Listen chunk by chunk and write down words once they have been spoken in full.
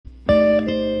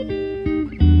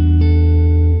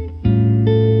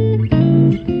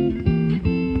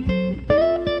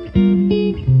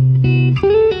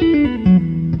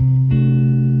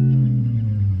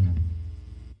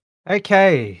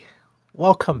Okay,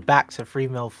 welcome back to Free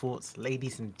Mill Thoughts,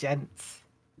 ladies and gents.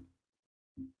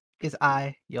 Is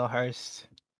I, your host,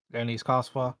 Leonis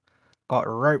Casper, got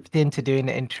roped into doing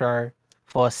the intro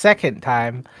for a second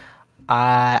time.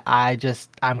 I'm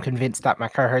convinced that my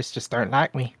co-hosts just don't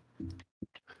like me.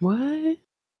 What? Yeah.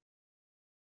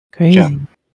 Crazy.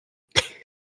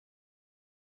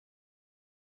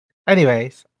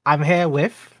 Anyways, I'm here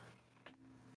with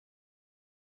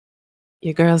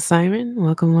Your girl Siren.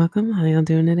 Welcome, welcome. How y'all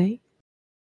doing today?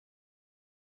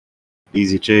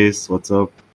 Easy Chase, what's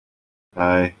up?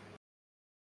 Hi.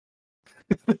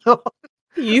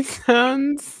 You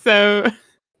sound so.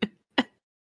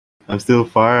 I'm still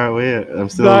far away. I'm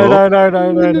still no, low.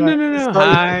 no. It's not-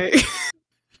 Hi.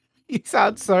 You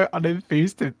sound so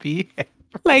unenthused to be here.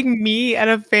 Like me at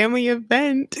a family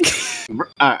event.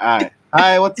 Hi.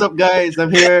 Hi, what's up, guys?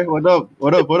 I'm here. What up?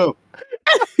 What up? What up?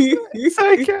 It's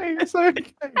okay. It's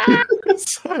okay.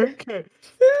 It's okay.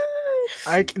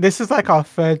 This is like our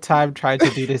third time trying to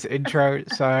do this intro,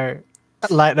 so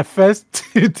like the first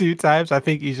two times, I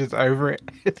think he's just over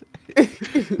it.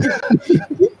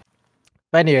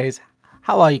 But anyways,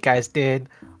 how are you guys doing?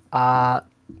 I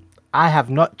have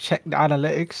not checked the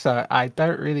analytics, so I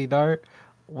don't really know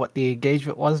what the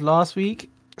engagement was last week.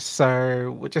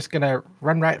 So we're just gonna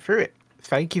run right through it.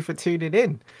 Thank you for tuning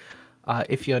in.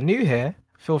 If you're new here,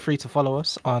 feel free to follow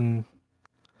us on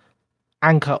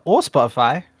Anchor or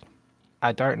Spotify.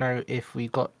 I don't know if we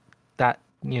got that,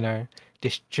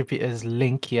 distributors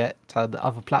link yet to the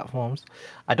other platforms.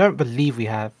 I don't believe we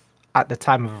have at the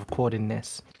time of recording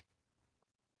this.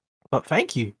 But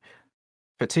thank you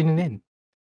for tuning in.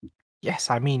 Yes,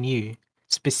 I mean you.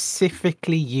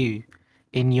 Specifically you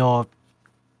in your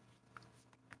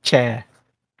chair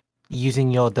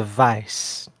using your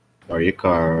device. Or your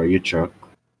car, or your truck.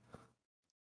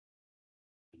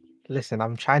 Listen,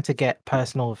 I'm trying to get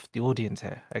personal with the audience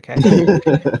here, okay?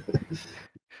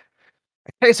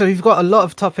 Okay, so we've got a lot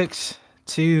of topics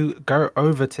to go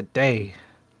over today.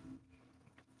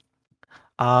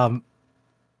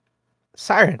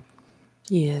 Siren,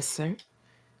 Yes, sir.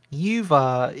 you've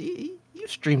you've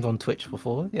streamed on Twitch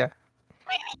before, yeah?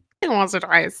 Once or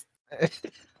twice.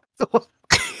 Why'd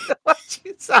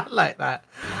you sound like that?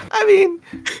 I mean,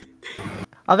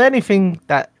 are there anything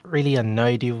that really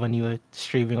annoyed you when you were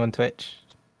streaming on Twitch?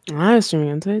 I was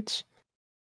streaming on Twitch.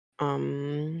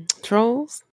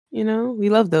 Trolls. We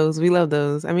love those. We love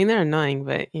those. I mean, they're annoying,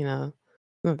 but not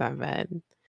that bad.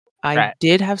 I Right.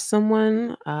 did have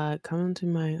someone come into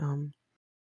my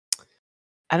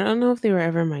I don't know if they were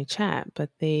ever in my chat, but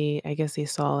I guess they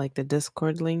saw like the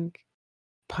Discord link,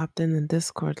 popped in the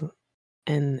Discord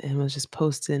and was just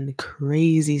posting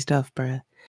crazy stuff, bruh.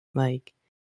 Like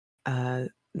uh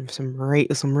some real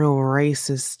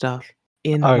racist stuff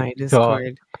in Oh my god.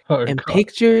 Discord. Oh And god.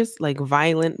 pictures, like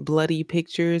violent, bloody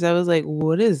pictures. I was like,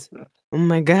 oh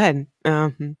my god.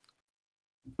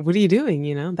 What are you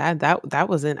doing? That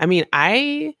wasn't, I mean,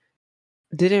 I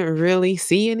didn't really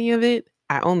see any of it.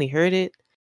 I only heard it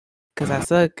because I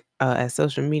suck at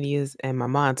social medias, and my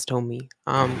mods told me.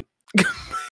 I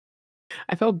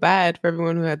felt bad for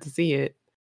everyone who had to see it,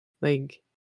 like,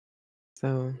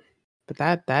 so. But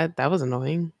that was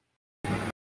annoying,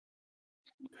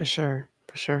 for sure,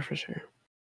 for sure, for sure.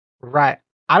 Right.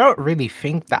 I don't really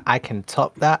think that I can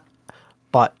top that,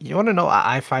 but you want to know what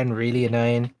I find really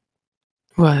annoying?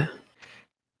 What?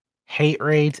 Hate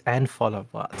raids and follow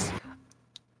bots.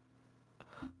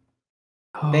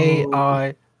 They Oh,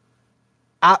 are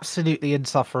absolutely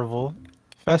insufferable.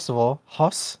 First of all,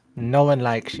 Hoss, no one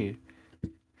likes you.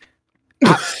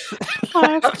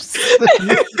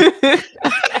 Absolutely,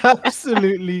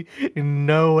 absolutely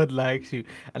no one likes you.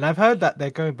 And I've heard that they're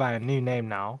going by a new name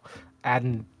now.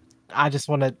 And I just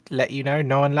want to let you know,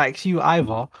 no one likes you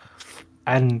either.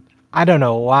 And I don't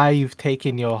know why you've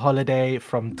taken your holiday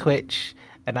from Twitch,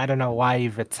 and I don't know why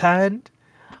you've returned,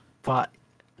 but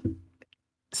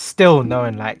still no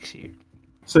one likes you.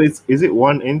 So is it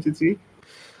one entity?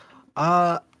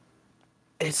 Uh,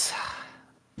 it's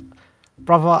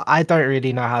brother, I don't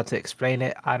really know how to explain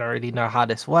it. I don't really know how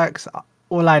this works.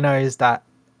 All I know is that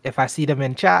if I see them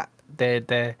in chat,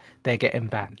 they're getting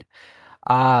banned.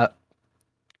 Uh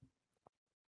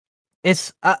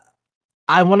it's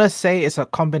I want to say it's a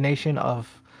combination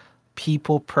of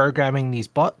people programming these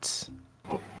bots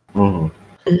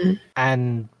Mm-hmm.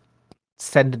 and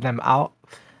sending them out,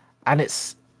 and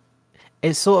it's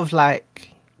sort of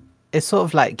like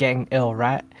getting ill,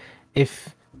 right?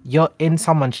 If you're in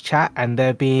someone's chat and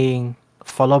they're being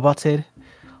follow botted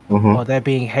or they're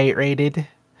being hate raided,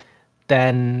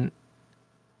 then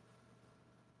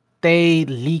they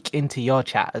leak into your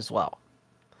chat as well.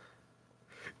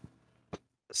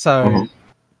 So Mhm.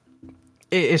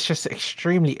 it's just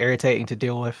extremely irritating to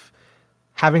deal with.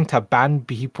 Having to ban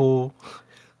people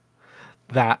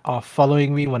that are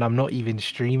following me when I'm not even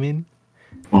streaming,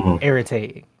 Mhm.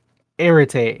 irritating.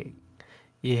 Irritating.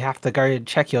 You have to go and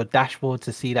check your dashboard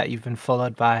to see that you've been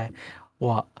followed by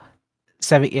what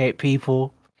 78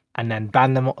 people and then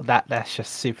ban them. That's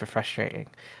just super frustrating.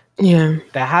 Yeah.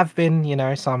 There have been,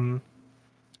 some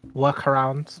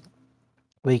workarounds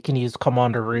where you can use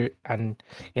commander root and,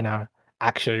 you know,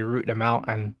 actually root them out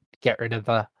and get rid of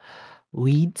the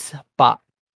weeds, but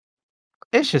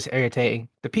it's just irritating.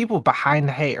 The people behind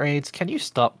the hate raids, can you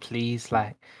stop, please?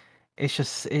 Like,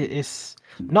 it's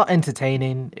not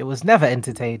entertaining. It was never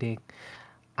entertaining,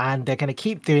 and they're gonna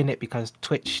keep doing it because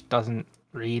Twitch doesn't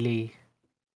really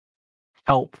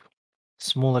help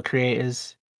smaller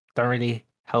creators. Don't really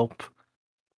help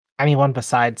anyone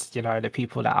besides the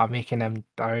people that are making them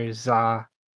those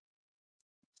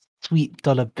sweet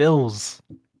dollar bills.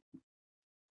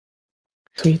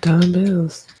 $3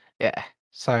 bills. Yeah.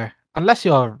 So unless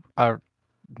you're a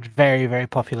very, very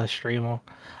popular streamer,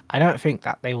 I don't think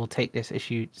that they will take this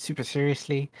issue super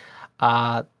seriously.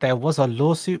 There was a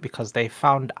lawsuit because they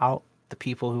found out the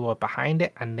people who were behind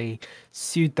it and they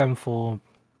sued them for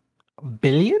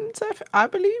billions, I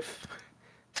believe.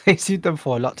 They sued them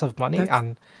for lots of money That's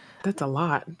and that's a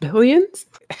lot. Billions?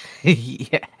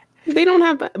 yeah, They don't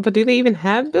have, but do they even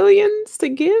have billions to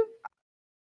give?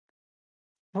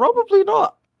 probably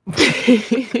not.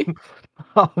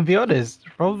 I'll be honest,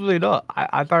 probably not.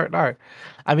 I don't know.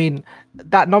 I mean,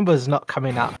 that number's not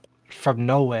coming out from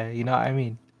nowhere, you know what I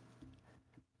mean?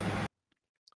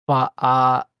 But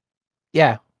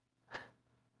yeah.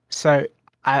 So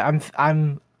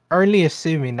I'm only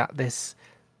assuming that this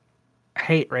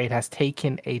hate raid has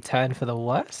taken a turn for the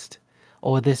worst,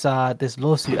 or this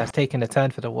lawsuit has taken a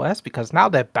turn for the worst because now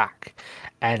they're back,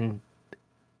 and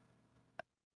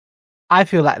I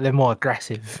feel like they're more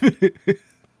aggressive.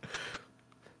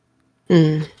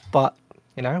 Mm. But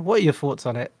what are your thoughts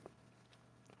on it?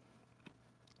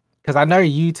 Because I know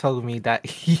you told me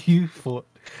that you thought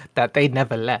that they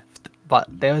never left, but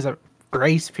there was a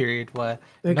grace period where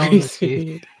The no one was grace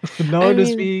being period. no I one was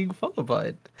mean, being followed by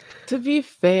it. to be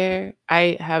fair,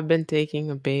 I have been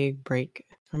taking a big break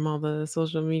from all the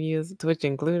social medias, Twitch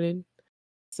included.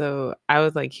 So I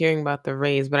was like hearing about the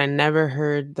raids, but I never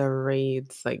heard the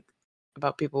raids like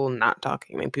about people not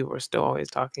talking. Like people were still always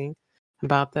talking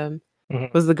about them.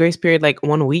 Mhm. Was the grace period like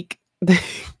 1 week?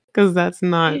 Because that's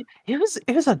not It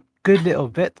was a good little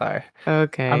bit though. I'm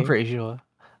okay. pretty sure.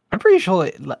 I'm pretty sure.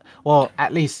 Well,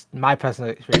 at least my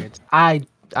personal experience. I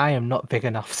am not big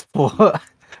enough for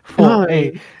for Oh,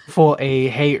 a for a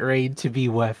hate raid to be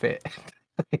worth it.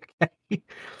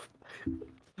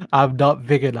 I'm not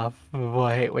big enough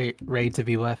for a raid to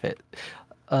be worth it.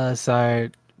 So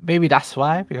maybe that's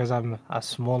why, because I'm a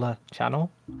smaller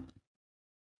channel.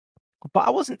 But I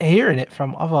wasn't hearing it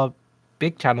from other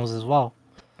big channels as well.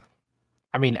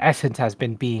 I mean, Essence has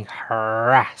been being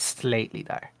harassed lately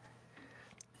though.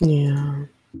 yeah.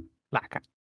 Like,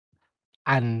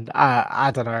 and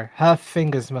I don't know, her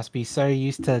fingers must be so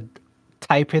used to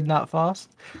typing that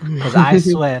fast. Because I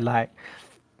swear, like,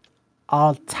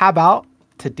 I'll tab out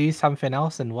to do something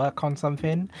else and work on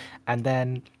something, and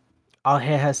then I'll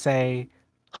hear her say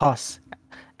 "hoss,"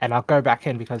 and I'll go back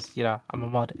in because I'm a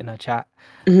mod in a chat.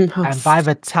 And by Host.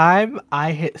 the time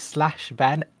I hit slash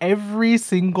ban, every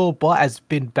single bot has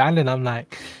been banned, and I'm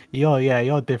like, yo, yeah,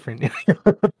 you're different. You're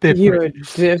different.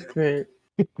 You're different.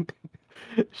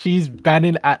 She's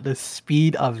banning at the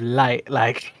speed of light.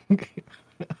 Like,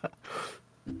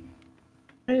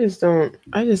 I just don't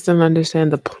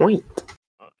understand the point.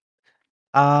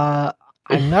 uh,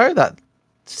 I know that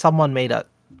someone made a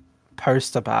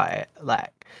post about it,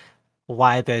 like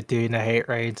why they're doing the hate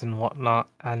raids and whatnot.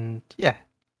 And yeah,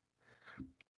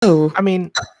 Oh, I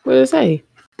mean, what did it say?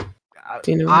 I,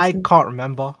 Do you know what it I said? can't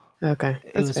remember. Okay,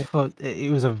 It that's was fair.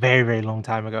 it was a very, very long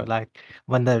time ago, like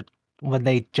when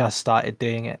they just started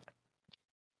doing it.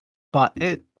 But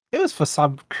it was for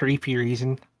some creepy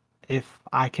reason. If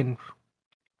I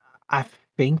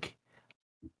think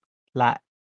like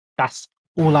that's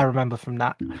all I remember from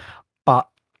that. But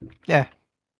yeah,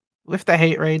 with the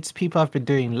hate raids, people have been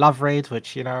doing love raids, which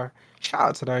shout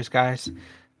out to those guys.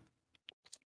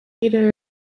 Later.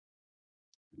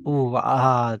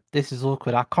 Oh, this is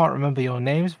awkward. I can't remember your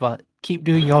names, but keep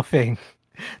doing your thing.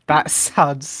 That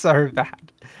sounds so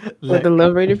bad. With the Look,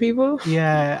 love raider people?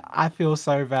 yeah, I feel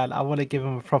so bad. I want to give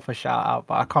them a proper shout out,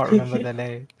 but I can't remember their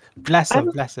name. Bless I them,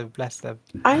 don't, bless them, bless them.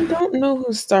 I don't know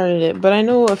who started it, but I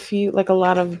know a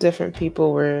lot of different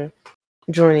people were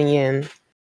joining in,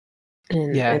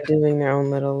 Yeah. and doing their own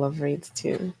little love rates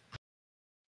too.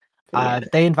 But yeah.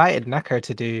 They invited Neko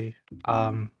to do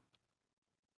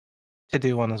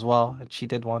one as well, and she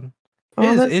did one. Oh,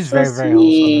 It is that's so very,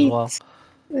 very wholesome as well.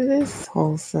 sweet. It is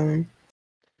wholesome.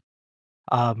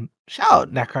 Shout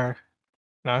out Neko.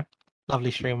 No,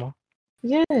 lovely streamer.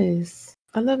 Yes.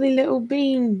 A lovely little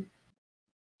bean.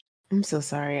 I'm so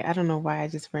sorry. I don't know why I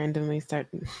just randomly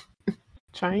started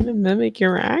trying to mimic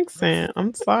your accent.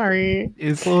 I'm sorry.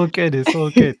 It's all good. It's all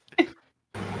good.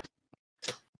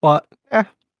 But yeah,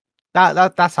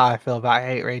 that's how I feel about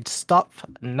hate rage. Stop.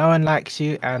 No one likes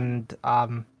you, and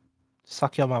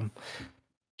suck your mum.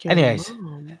 Your Anyways,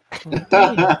 mom. Okay.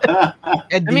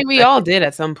 I mean, we all did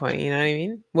at some point, you know what I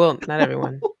mean? Well, not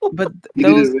everyone, but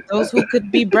You did it those with who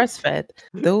could be breastfed,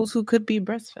 those who could be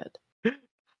breastfed. And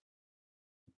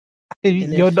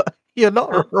if You're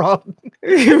not wrong.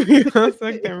 we all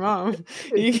suck their mom,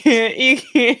 you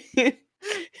can't.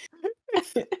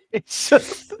 It's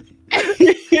just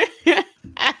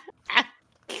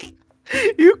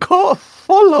you can't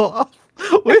follow up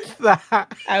with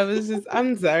that.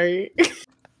 I'm sorry.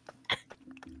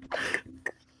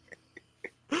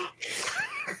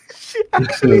 She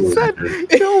actually said,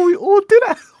 "No, we all did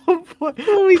at one point."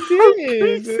 Oh, we How did.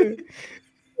 crazy.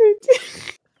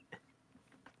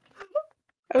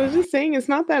 I was just saying it's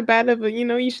not that bad of a,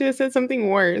 you should have said something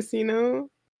worse,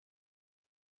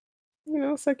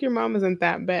 suck your mom isn't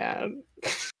that bad.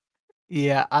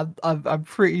 Yeah, I'm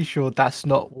pretty sure that's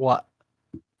not what.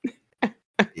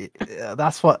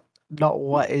 That's not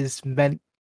what is meant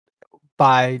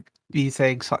by me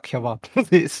saying "suck your mum."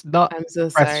 It's not. I'm so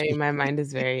sorry. My mind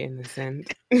is very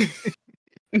innocent.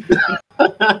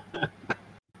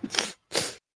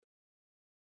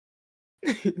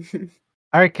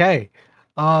 Okay.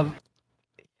 You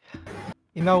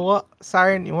know what,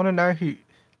 Siren? You want to know who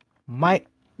might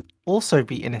also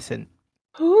be innocent?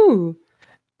 Who?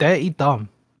 Dirty Dumb.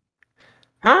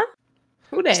 Huh?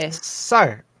 Who that?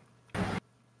 So,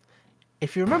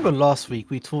 if you remember last week,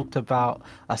 we talked about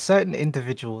a certain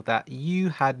individual that you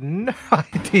had no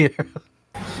idea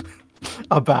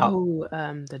about. Oh,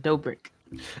 the Dobrik.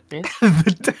 Yes.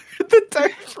 the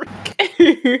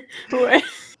Dobrik. What?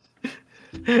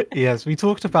 Yes, we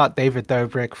talked about David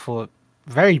Dobrik for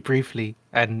very briefly,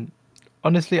 and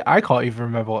honestly, I can't even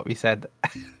remember what we said.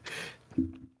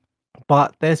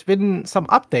 But there's been some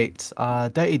updates.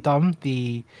 Dirty Dumb,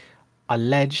 the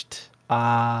alleged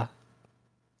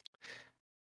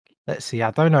let's see,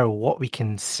 I don't know what we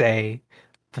can say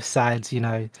besides,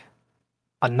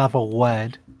 another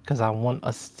word, because I want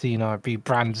us to, be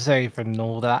brand safe and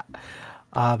all that.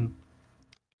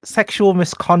 Sexual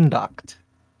misconduct.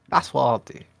 That's what I'll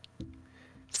do.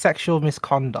 Sexual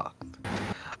misconduct.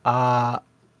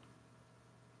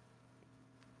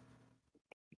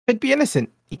 Could be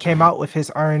innocent. He came out with his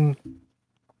own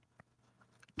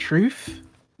truth,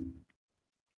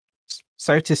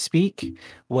 so to speak,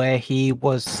 where he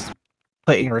was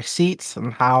putting receipts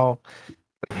on how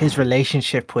his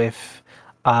relationship with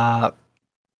the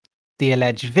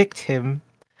alleged victim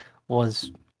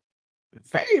was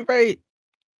very, very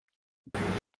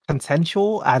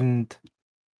consensual, and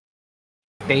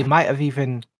they might have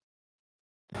even,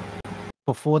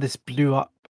 before this blew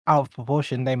up out of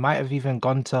proportion, they might have even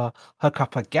gone to hook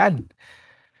up again.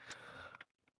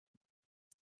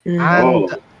 And Oh.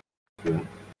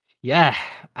 yeah,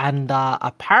 and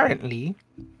apparently,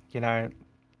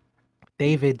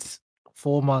 David's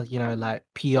former, like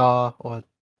PR or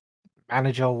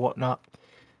manager or whatnot,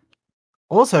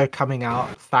 also coming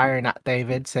out firing at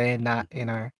David, saying that,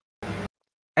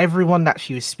 everyone that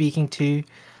she was speaking to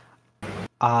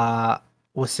uh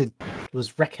was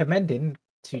was recommending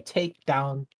to take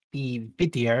down the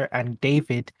video, and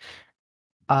David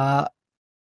uh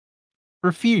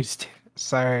refused.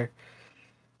 So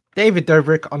David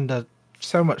Dobrik under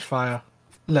so much fire.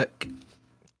 Look,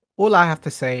 all I have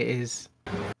to say is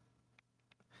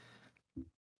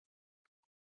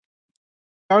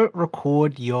don't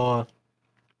record your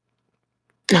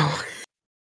No.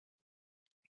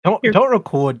 don't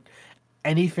record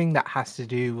anything that has to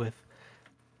do with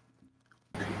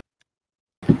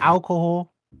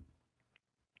alcohol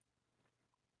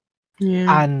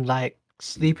Yeah. and like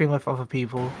sleeping with other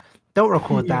people. Don't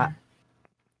record that.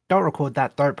 Don't record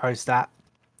that. Don't post that.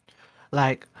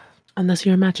 Like, Unless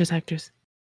you're a mattress actress.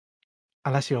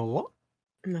 unless you're what?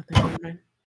 Nothing. Never mind.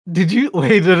 Did you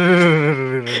wait?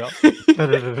 No.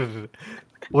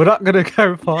 We're not gonna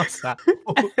go past that.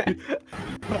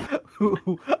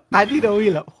 I need a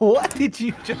wheel up. What did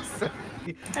you just say?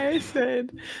 I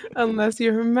said, unless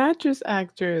you're a mattress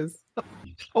actress.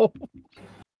 Oh,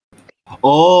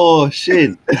 Oh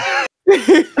shit.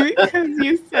 because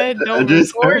you said I don't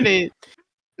just record heard. it.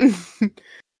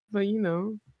 But you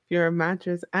know, if you're a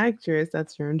mattress actress,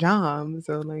 that's your job.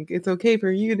 So like, it's okay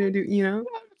for you to do. You know.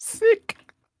 I'm sick.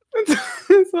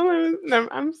 So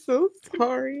I'm so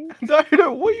sorry. No,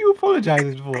 no, what are you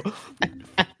apologizing for?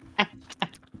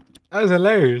 That was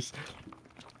hilarious.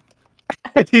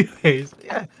 Anyways,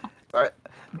 yeah. Don't,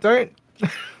 don't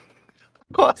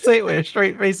can't say it with a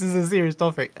straight face is a serious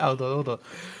topic. Hold on, hold on.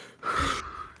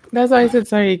 That's why I said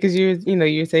sorry because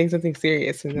you're saying something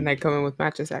serious, and then I come in with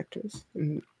mattress actress.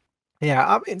 And, Yeah,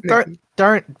 I mean, no,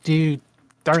 don't do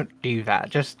that.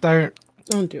 Just don't.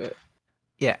 don't do it.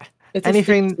 Yeah, It's a sticky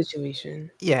anything.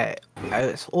 situation. Yeah,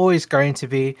 it's always going to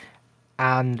be,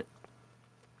 and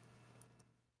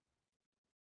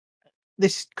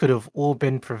this could have all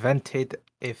been prevented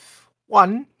if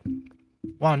one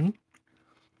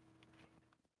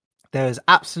there was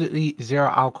absolutely zero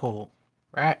alcohol,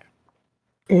 right?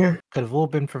 Yeah. Could have all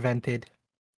been prevented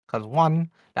because one,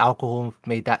 the alcohol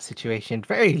made that situation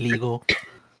very legal.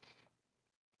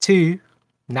 Two,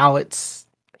 now it's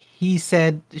he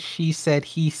said, she said,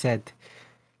 he said.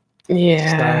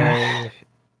 Yeah. So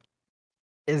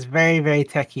it's very, very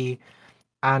techie.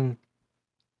 And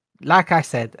like I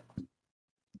said,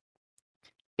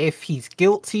 if he's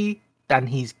guilty, then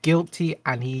he's guilty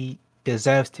and he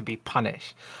deserves to be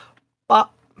punished. But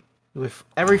with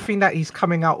everything that he's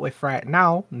coming out with right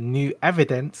now, new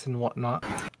evidence and whatnot,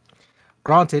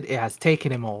 granted, it has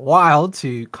taken him a while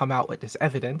to come out with this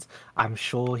evidence. I'm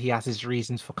sure he has his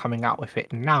reasons for coming out with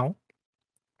it now.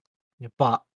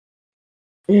 But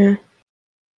Yeah.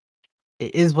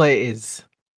 it is what it is.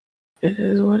 It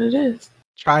is what it is.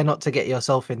 Try not to get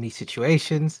yourself in these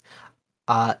situations.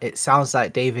 It sounds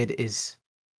like David is,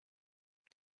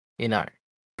 you know,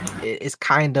 it's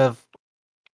kind of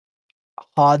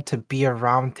hard to be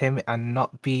around him and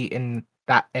not be in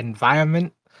that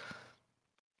environment.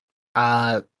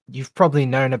 You've probably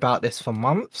known about this for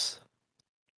months.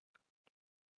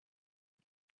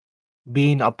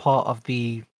 Being a part of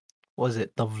the, was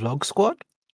it the vlog squad?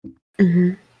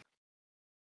 Hmm.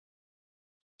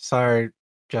 So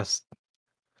just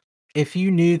if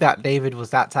you knew that David was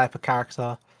that type of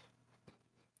character,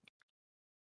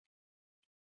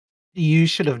 you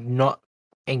should have not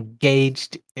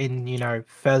engaged in,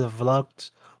 further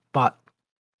vlogs, but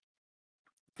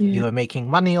you Yeah. were making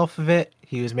money off of it.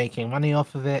 He was making money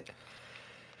off of it.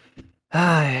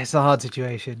 It's a hard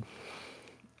situation.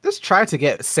 Just try to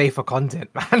get safer content,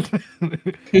 man.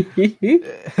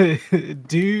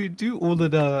 do all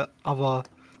of the other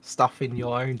stuff in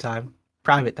your own time,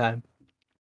 private time.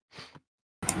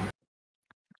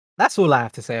 That's all I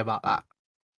have to say about that.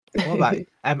 What about you?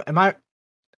 Am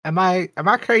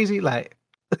I crazy? Like,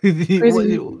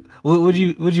 Crazy. would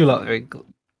you lot think?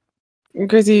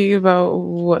 Crazy about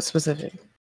what specific?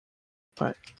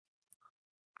 But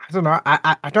I don't know.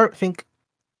 I don't think,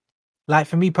 like,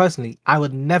 for me personally, I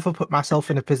would never put myself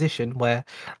in a position where,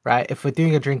 right, if we're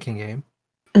doing a drinking game,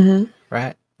 hmm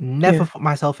right, yeah. never put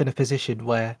myself in a position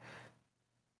where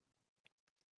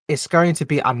it's going to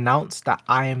be announced that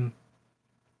I am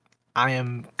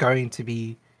going to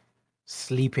be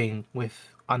sleeping with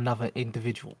another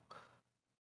individual.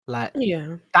 Like,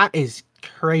 Yeah. that is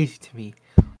crazy to me.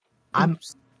 I'm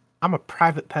Oops. I'm a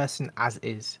private person as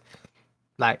is.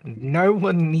 Like, no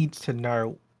one needs to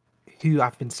know who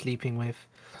I've been sleeping with.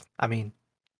 I mean,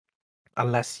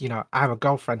 unless, I have a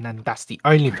girlfriend and that's the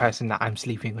only person that I'm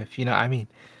sleeping with, you know what I mean?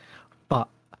 But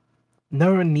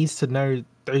no one needs to know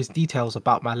those details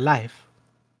about my life.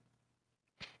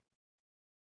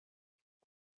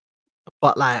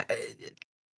 But like,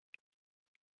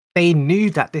 they knew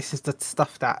that this is the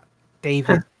stuff that Huh.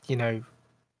 David,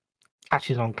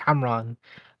 catches on camera and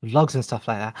vlogs and stuff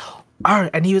like that. Oh,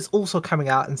 and he was also coming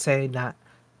out and saying that,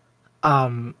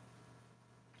 um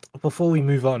before we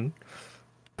move on,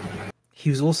 he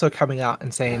was also coming out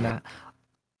and saying that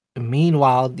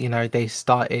meanwhile, they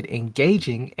started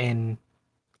engaging in,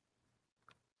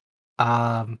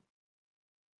 um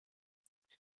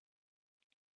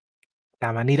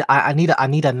damn, I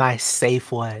need a nice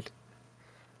safe word.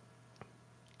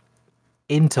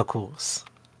 Intercourse.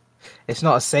 It's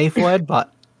not a safe word,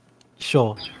 but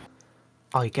sure.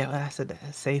 Oh, you get what I said?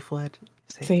 A safe word.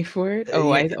 Safe. Safe word. Yeah.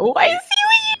 I see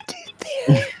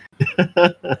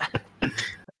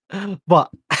But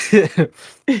what you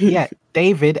yeah, did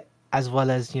David, as well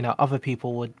as other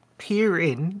people, would peer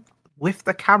in with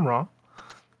the camera,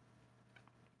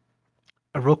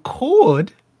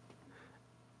 record,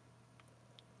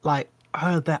 like,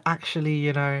 oh, they're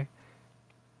actually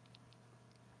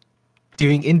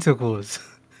doing intercourse.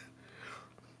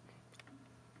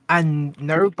 and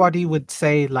nobody would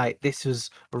say like this was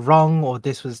wrong or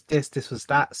this was this was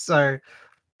that. So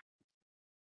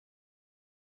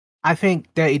I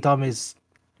think Dirty Dom is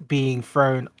being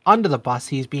thrown under the bus.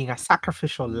 He's being a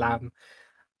sacrificial lamb,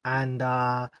 and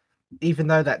even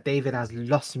though that David has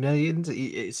lost millions,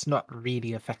 it's not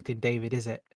really affecting David, is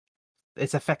it?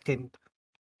 It's affecting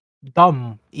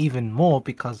Dom even more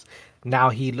because now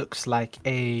he looks like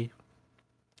a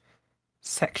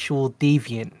sexual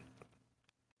deviant.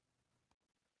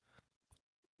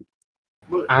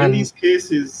 But in And these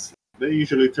cases, they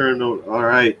usually turn out all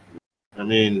right. I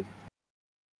mean,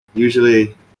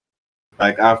 usually,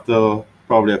 like after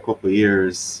probably a couple of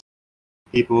years,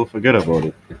 people forget about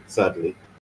it. Sadly,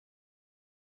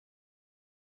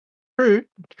 true,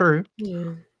 true,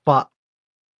 Yeah. but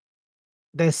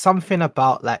there's something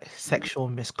about like sexual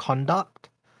misconduct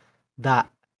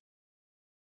that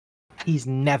he's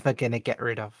never gonna get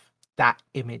rid of that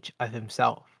image of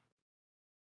himself.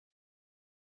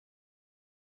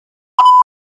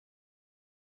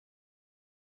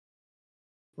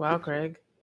 Wow, Craig.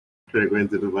 Craig went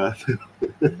to the bathroom.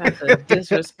 That's a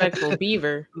disrespectful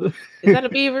beaver. Is that a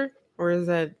beaver? Or is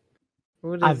that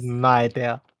what I have is no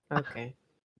idea. okay.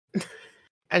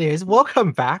 Anyways,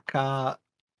 welcome back.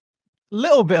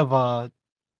 Little bit of a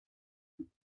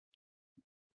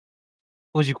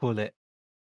what do you call it?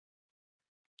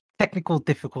 Technical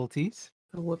difficulties,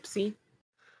 A whoopsie.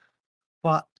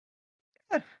 but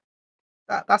eh,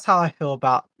 that's how I feel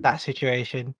about that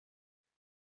situation.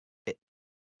 It,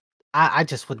 I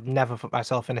just would never put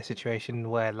myself in a situation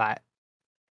where like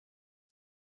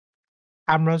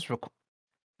cameras.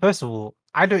 First of all,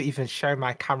 I don't even show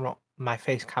my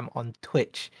face cam on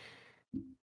Twitch.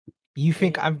 You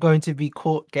think Yeah. I'm going to be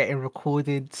caught getting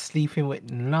recorded sleeping with?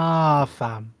 Nah,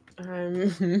 fam.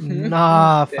 I'm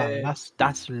Nah, fam. dead.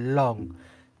 That's long.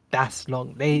 That's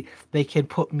long. They can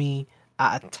put me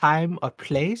at a time, a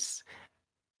place,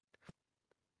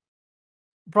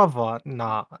 brother.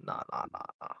 Nah, nah, nah, nah,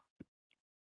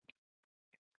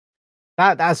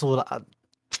 nah. That's all.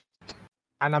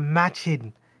 And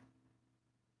imagine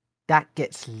that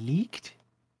gets leaked.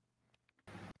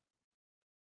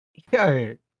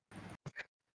 Yo,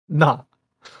 nah.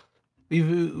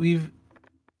 We've we've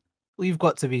we've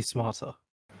got to be smarter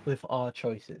with our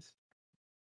choices.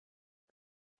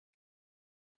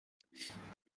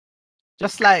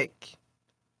 Just like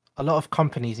a lot of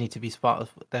companies need to be smart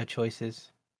with their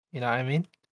choices. You know what I mean?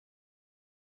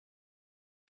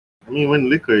 I mean, when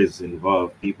liquor is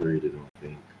involved, people really don't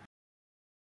think.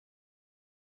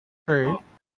 True, Oh,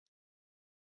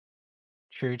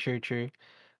 true, true, true.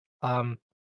 Um,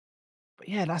 but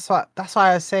yeah, that's why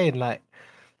I was saying like,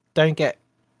 don't get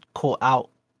caught out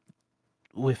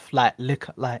with like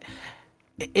liquor. Like,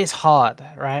 it's hard,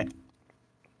 right?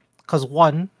 Because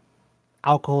one,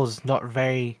 alcohol is not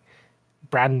very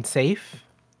brand safe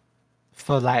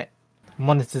for like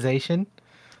monetization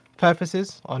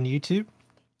purposes on YouTube.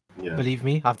 yeah. Believe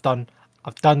me, I've done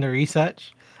the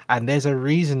research, and there's a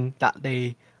reason that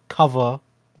they cover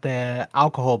their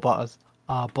alcohol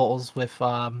bottles with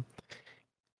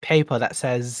paper that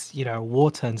says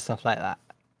water and stuff like that.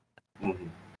 Hmm.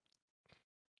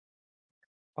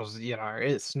 'Cause,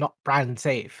 it's not brand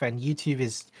safe, and YouTube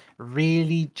is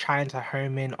really trying to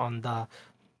home in on the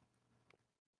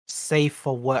safe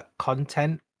for work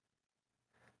content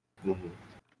Hmm.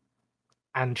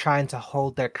 and trying to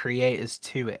hold their creators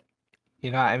to it.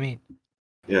 You know what I mean?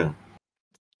 Yeah.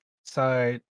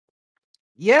 So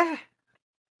yeah,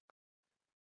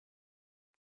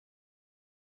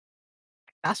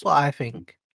 that's what I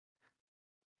think.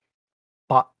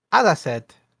 But as I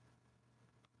said,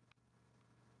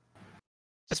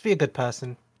 just be a good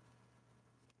person.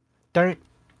 Don't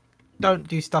don't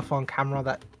do stuff on camera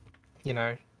that you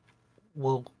know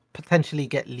will potentially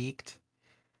get leaked.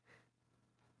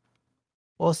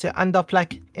 Or else you end up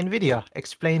like Nvidia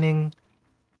explaining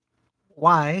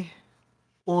why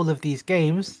all of these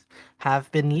games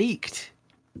have been leaked.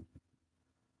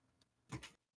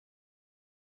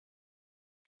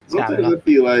 Damn, Sometimes no. I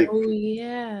feel like, Oh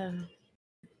yeah.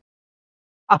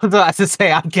 I was about to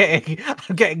say I'm getting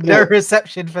no yeah.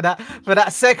 reception for that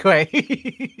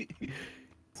segue.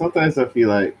 Sometimes I feel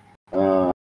like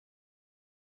uh,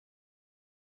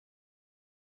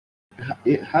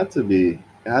 it had to be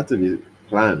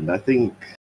planned. I think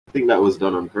that was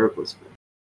done on purpose.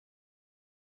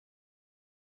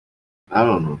 I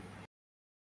don't know.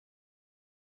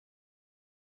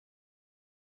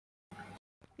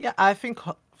 Yeah, I think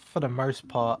for the most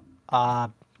part, a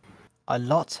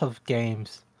lot of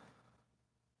games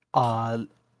are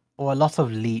or a lot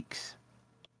of leaks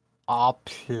are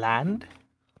planned.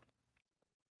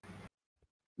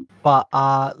 But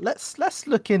let's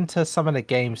look into some of the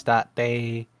games that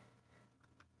they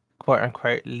quote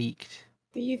unquote leaked.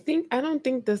 Do you think? I don't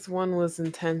think this one was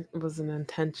an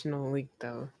intentional leak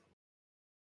though.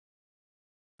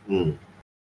 Hmm.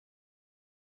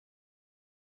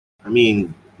 I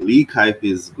mean, leak hype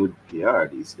is good PR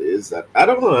these days. I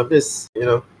don't know. I'm just,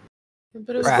 But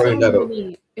just Right. throwing that out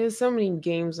there. it was so many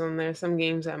games on there. Some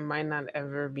games that might not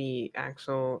ever be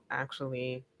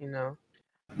actually, And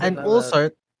developed.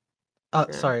 also,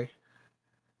 Yeah. sorry,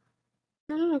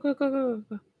 No, go.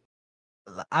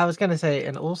 I was gonna say,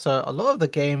 and also a lot of the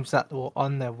games that were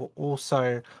on there were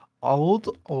also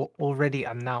old or already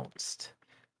announced.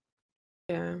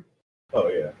 Yeah. Oh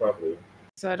yeah, probably.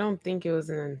 So I don't think it was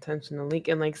an intentional leak.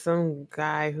 And like some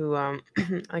guy who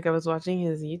like I was watching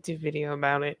his YouTube video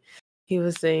about it, he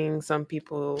was saying some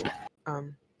people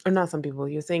or not some people,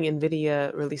 he was saying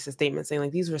Nvidia released a statement saying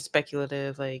like these were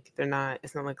speculative, like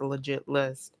it's not like a legit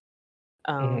list.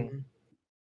 Mhm. Um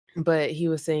but he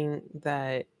was saying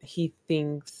that he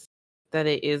thinks that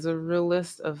it is a real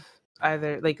list of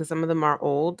either like 'cause some of them are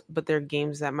old, but they're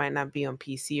games that might not be on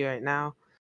PC right now.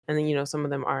 And then some of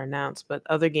them are announced, but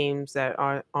other games that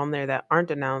are on there that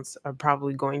aren't announced are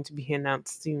probably going to be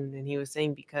announced soon. And he was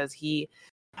saying because he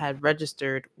had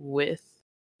registered with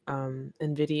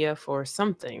Nvidia for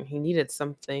something, he needed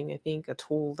something, I think a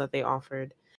tool that they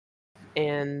offered,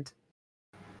 and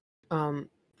um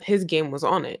his game was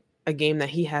on it, a game that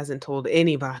he hasn't told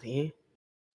anybody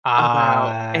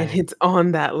about, and I it's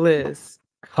on that list.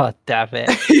 God damn it.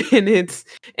 and it's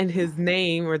and his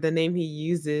name, or the name he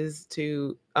uses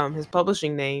to his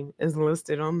publishing name, is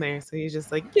listed on there. So he's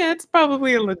just like, yeah, it's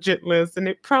probably a legit list, and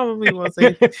it probably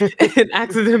wasn't an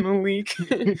accidental leak.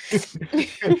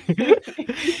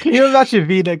 Can you imagine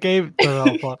being a game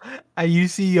developer and you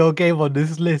see your game on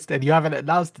this list and you haven't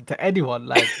announced it to anyone?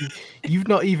 Like you've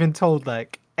not even told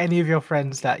like any of your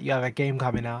friends that you have a game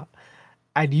coming out,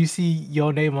 and you see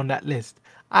your name on that list.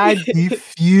 I'd be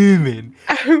fuming.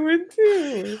 I would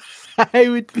too. I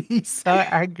would be so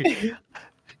angry.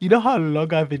 You know how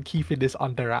long I've been keeping this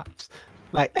under wraps?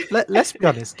 Like, let's be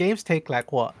honest, games take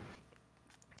like what?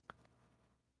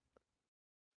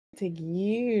 Take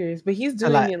years, but he's To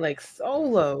doing like, it like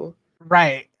solo.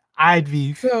 right, I'd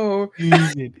be So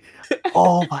fuming.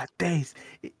 Oh my days.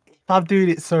 If I'm doing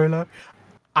it solo,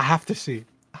 I have to sue.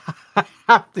 I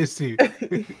have to sue.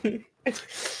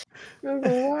 that's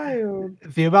wild.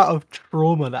 The amount of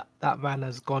trauma that that man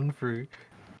has gone through.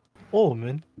 Oh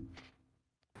man.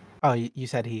 Oh, you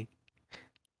said he.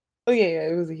 Oh yeah,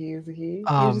 it was a he. It was a he. He was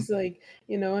Um, just like,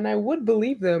 and I would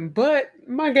believe them, but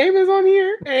my game is on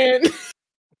here, and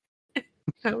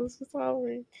I was just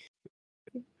hollering.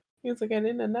 He was like, I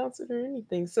didn't announce it or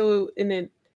anything. So, and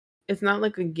it's not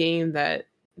like a game that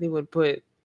they would put.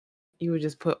 You would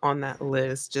just put on that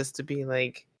list just to be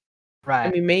like. I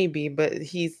right. mean, maybe, but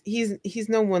he's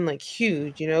no one like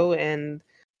huge, and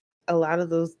a lot of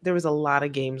those. There was a lot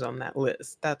of games on that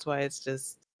list. That's why it's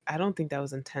just. I don't think that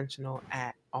was intentional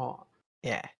at all,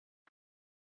 Yeah.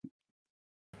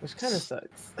 which kind of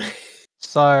sucks.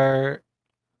 So,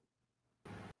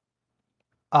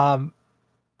 um,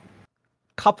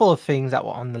 couple of things that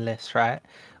were on the list, right?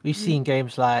 We've Mhm. seen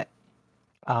games like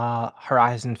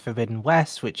Horizon Forbidden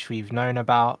West, which we've known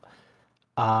about,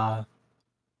 uh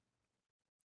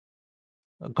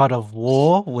God of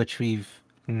War, which we've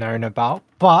known about,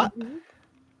 but Mhm.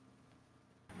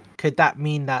 could that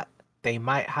mean that they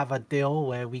might have a deal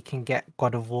where we can get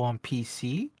God of War on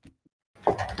PC?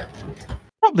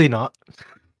 Probably not.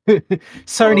 Well,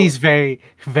 Sony's very,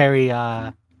 very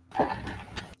yeah, no,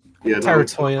 it's not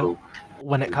territorial hope.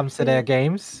 when it comes to Yeah. their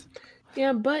games.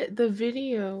 Yeah, but the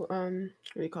video, what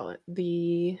do you call it?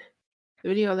 The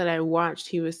video that I watched,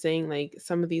 he was saying like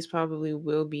some of these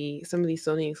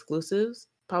Sony exclusives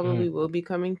Mhm, probably will be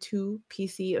coming to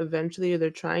PC eventually, or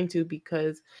they're trying to,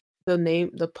 because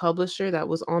the publisher that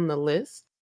was on the list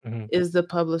mhm. is the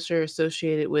publisher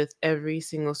associated with every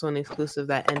single Sony exclusive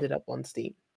that ended up on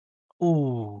Steam.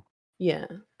 Ooh. Yeah.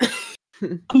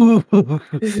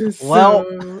 Well,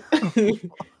 So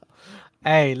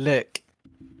hey, look,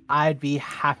 I'd be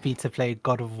happy to play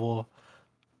God of War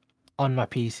on my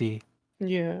PC.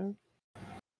 yeah.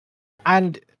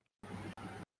 And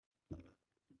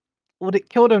would it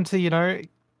kill them to,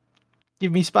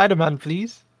 give me Spider-Man,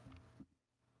 please?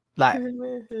 Like,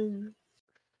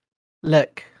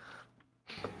 look,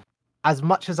 as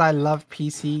much as I love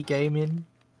PC gaming,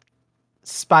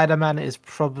 Spider-Man is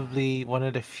probably one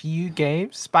of the few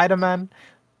games, Spider-Man,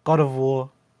 God of War,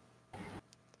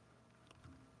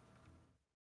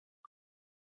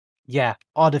 yeah,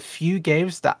 are the few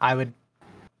games that I would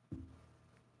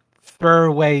throw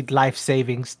away life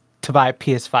savings to buy a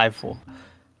PS5 for.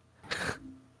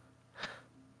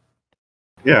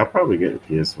 Yeah, I'll probably get a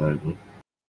PS5. Man.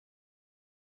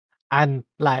 And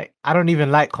like, I don't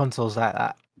even like consoles like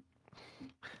that.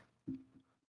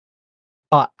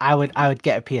 But I would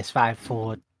get a PS5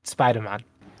 for Spider-Man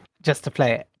just to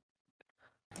play it.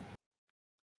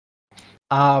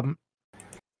 Um,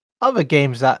 Other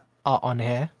games that are on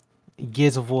here,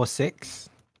 Gears of War 6,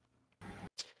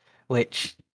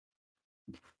 which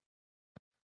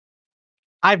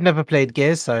I've never played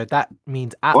Gears, so that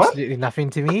means What? absolutely nothing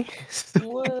to me.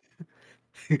 What?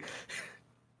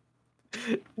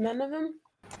 None of them?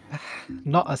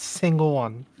 Not a single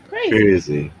one.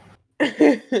 Crazy.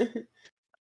 Crazy.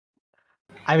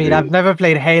 I mean, I've Crazy. never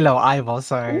played Halo either,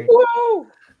 so Whoa!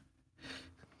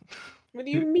 What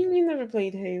do you mean you never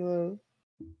played Halo?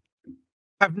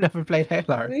 I've never played Halo.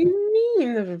 What do you mean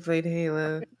you never played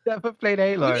Halo? Never played What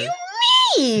Halo. do you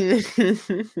mean?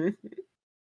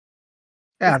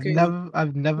 Yeah, That's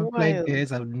I've crazy. never played Wild.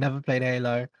 Gears. I've never played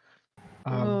Halo.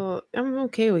 Well, I'm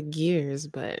okay with Gears,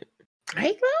 but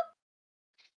Halo?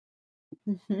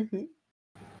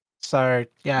 So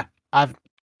yeah,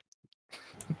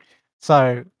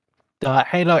 so the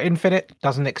Halo Infinite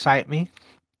doesn't excite me.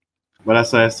 But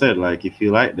that's why I said, like, if you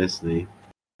like Destiny,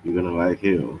 you're gonna like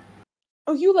Halo.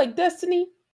 Oh, you like Destiny?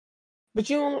 But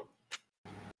you don't.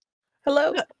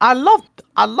 Hello? I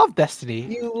love Destiny.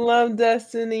 You love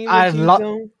Destiny, I but you love.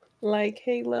 don't like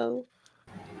Halo?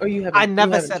 Or you I haven't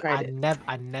never said tried it?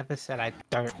 I never said I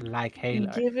don't like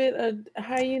Halo. Give it a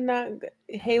how you not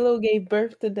Halo gave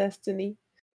birth to Destiny.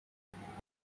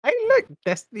 Hey, look,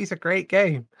 Destiny's a great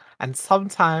game, and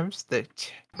sometimes the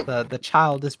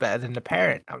child is better than the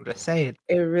parent. I'm just saying.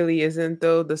 It really isn't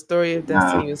though. The story of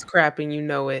Destiny was crap and you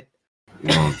know it.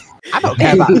 No. I don't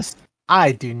care about this.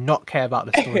 I do not care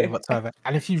about the story whatsoever.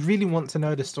 And if you really want to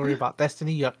know the story about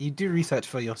Destiny, you do research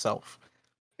for yourself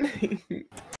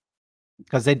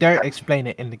because they don't explain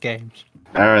it in the games.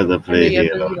 I'd rather And play then you have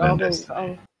to Halo read than all the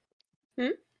Destiny.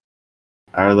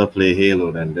 I'd rather play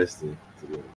Halo than Destiny.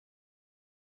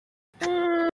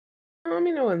 I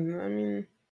mean, no one. I mean,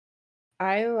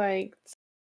 I liked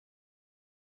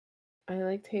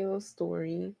Halo's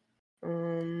story.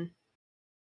 I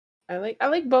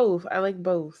like both. I like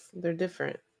both. They're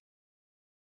different,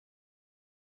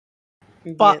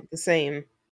 But yet the same.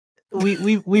 we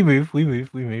move.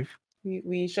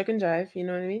 We shuck and jive. You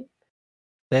know what I mean?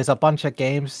 There's a bunch of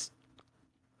games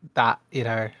that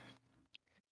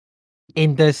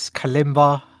Indus,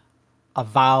 Kalimba,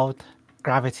 Avowed,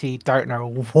 Gravity. Don't know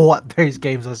what those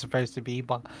games are supposed to be,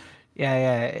 but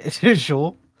yeah,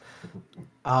 sure.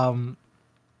 From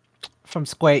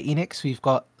Square Enix, we've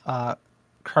got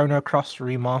Chrono Cross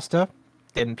Remaster.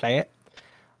 Didn't play it.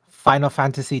 Final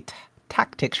Fantasy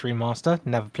Tactics Remaster.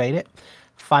 Never played it.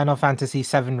 Final Fantasy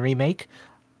VII Remake.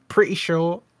 Pretty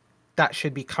sure that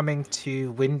should be coming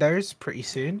to Windows pretty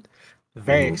soon.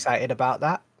 Very Mhm. excited about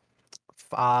that.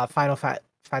 Final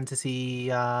Fantasy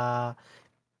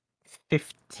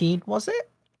 15, was it?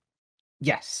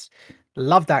 Yes.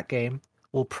 Love that game.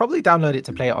 We'll probably download it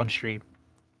to play it on stream.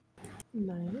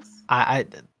 Nice. I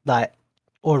like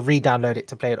or re-download it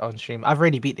to play it on stream. I've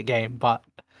already beat the game, but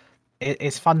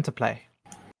it's fun to play.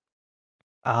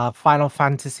 Final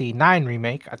Fantasy IX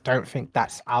remake. I don't think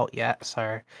that's out yet.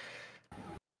 So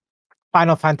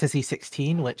Final Fantasy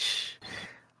 16, which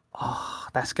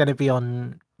that's going to be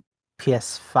on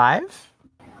PS5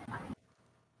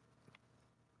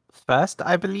 first,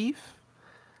 I believe,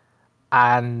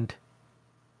 and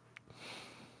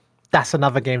that's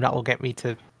another game that will get me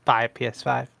to buy a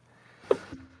PS5.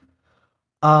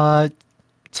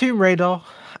 Tomb Raider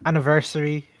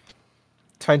Anniversary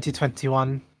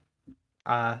 2021.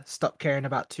 Stopped caring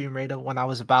about Tomb Raider when I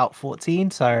was about 14,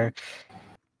 so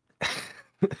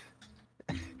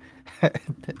it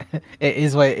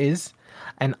is what it is.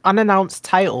 An unannounced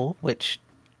title, which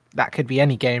that could be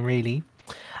any game really.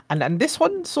 And this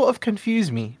one sort of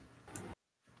confused me.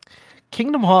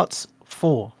 Kingdom Hearts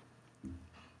 4.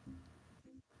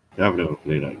 I've never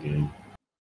played that game.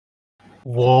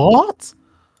 What?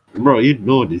 Bro, you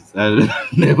know this. I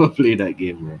never played that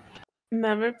game, bro.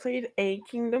 Never played a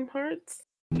Kingdom Hearts.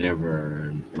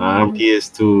 Never. I'm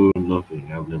PS2,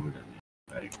 nothing. I've never done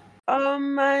it. Like, Oh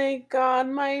my god,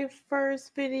 my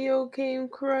first video game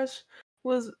crush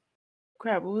was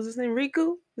crap. What was his name?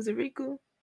 Riku? Is it Riku?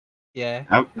 Yeah.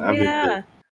 I've Yeah.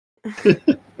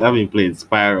 been playing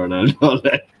Spyro and all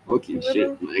that fucking Really?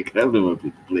 shit. Like, I've never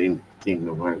been playing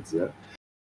Kingdom Hearts, yeah.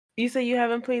 You say you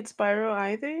haven't played Spyro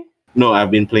either? No,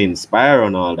 I've been playing Spyro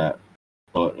and all that.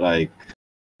 But, like,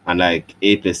 and like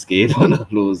Ape Escape and all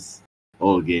those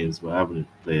old games, but I haven't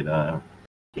played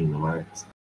Kingdom Hearts.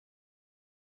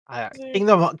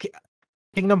 Kingdom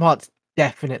Kingdom Hearts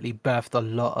definitely birthed a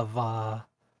lot of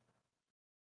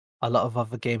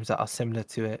other games that are similar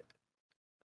to it.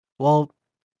 Well,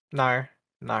 no,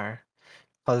 no,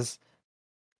 because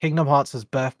Kingdom Hearts was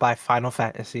birthed by Final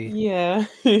Fantasy, Yeah.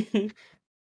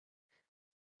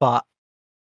 but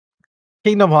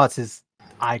Kingdom Hearts is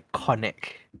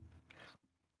iconic,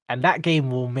 and that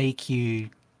game will make you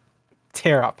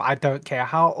tear up. I don't care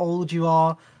how old you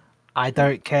are. I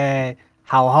don't care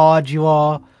how hard you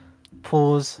are.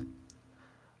 Pause.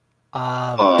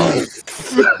 Um, Oh.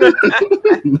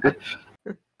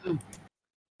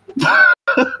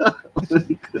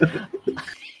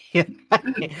 yeah, I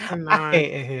Cannot.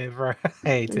 hate it here, bro. I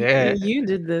hate it. You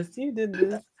did this. You did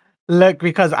this. Look,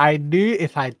 because I knew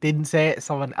if I didn't say it,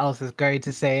 someone else is going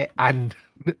to say it, and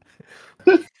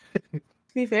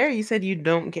To be fair, you said you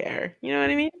don't care. You know what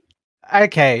I mean?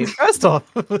 okay, first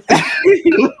off,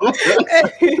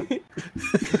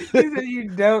 You said you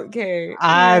don't care.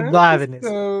 I'm Yeah. not having this.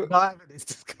 So Not having this you're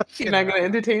discussion not gonna right now.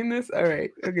 entertain this? All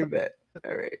right. Okay, bet.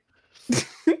 All right.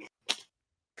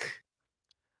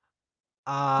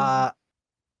 Uh,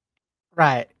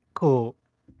 right, cool.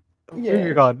 Yeah.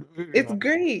 Moving on. Moving It's on.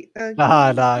 great.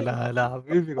 Nah, nah, nah, nah.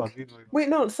 Moving on. Moving on. Wait,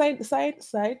 no, side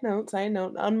note,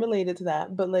 unrelated to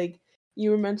that, but like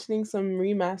you were mentioning some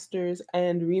remasters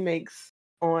and remakes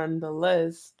on the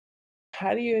list.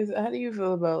 How do you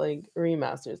feel about like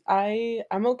remasters?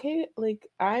 I'm okay, like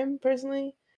I'm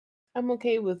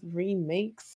okay with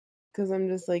remakes because I'm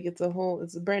just like it's a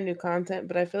brand new content,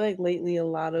 but I feel like lately a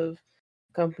lot of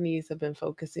companies have been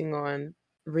focusing on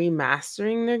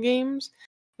remastering their games,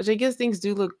 which I guess things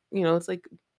do look, it's like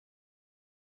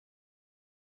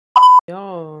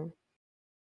y'all.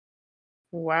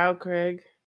 Wow, Craig.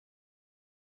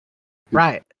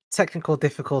 Right. Technical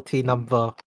difficulty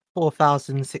number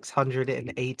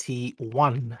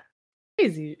 4681.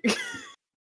 Crazy.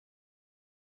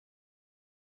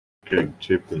 Okay,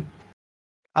 chipping.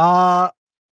 Uh,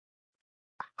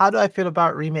 how do I feel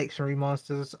about remakes and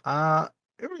remasters?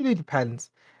 It really depends.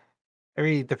 It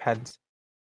really depends.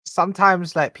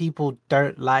 Sometimes like people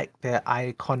don't like their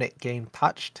iconic game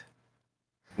touched,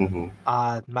 Hmm.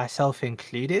 myself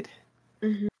included.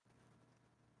 Mhm.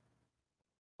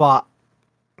 But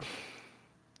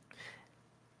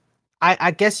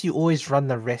I guess you always run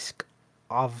the risk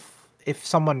of if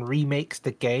someone remakes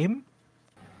the game,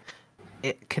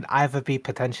 it can either be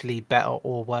potentially better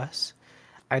or worse.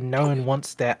 And no one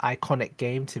wants their iconic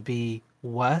game to be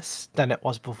worse than it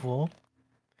was before.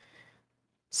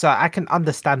 So I can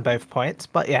understand both points,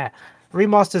 but yeah,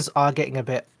 remasters are getting a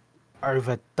bit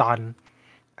overdone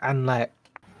and like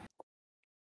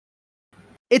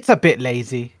it's a bit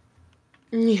lazy.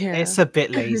 Yeah. It's a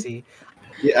bit lazy.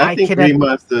 Yeah, I I think can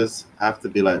remasters have to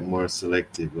be like more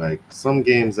selective. Like some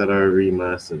games that are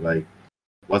remastered, like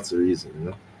what's the reason? You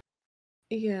know?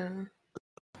 Yeah.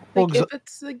 for Like if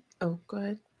it's like, oh, go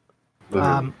ahead. Go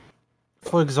ahead. um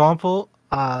for example,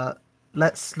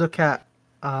 let's look at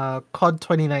COD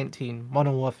 2019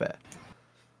 Modern Warfare.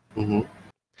 Hmm.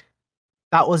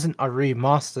 That wasn't a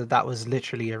remaster, that was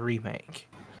literally a remake.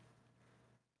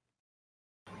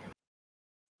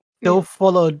 Still Yeah.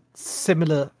 followed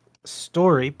similar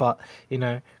story, but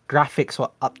graphics were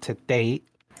up to date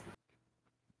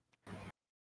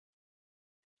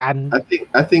and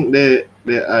I think they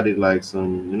added like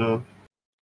some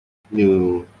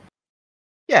new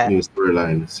yeah, new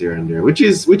storylines here and there, which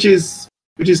is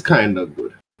kind of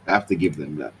good. I have to give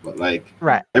them that. But like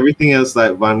right. everything else,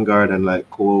 like Vanguard and like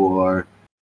Cold War,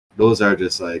 those are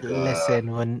just like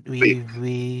Listen, when fake.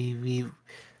 we Those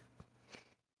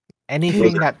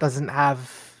anything are. that doesn't have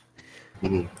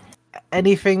Mhm.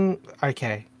 anything,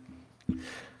 okay.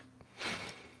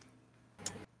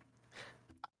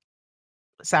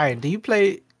 Siren, do you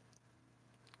play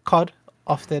COD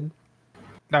often?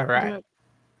 No, Do right? I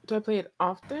do I play it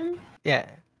often? Yeah.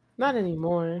 Not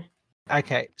anymore.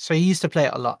 Okay, so you used to play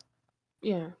it a lot.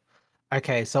 Yeah.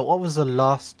 Okay, so what was the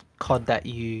last COD that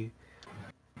you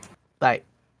like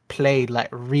played like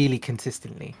really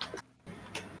consistently?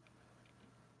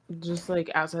 Just like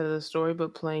outside of the story,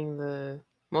 but playing the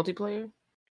multiplayer.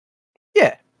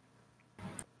 Yeah.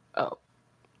 Oh,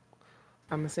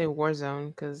 I'm gonna say Warzone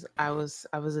because I was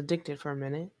addicted for a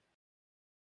minute.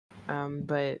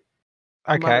 But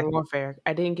Okay. Modern Warfare,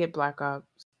 I didn't get Black Ops.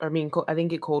 I mean, I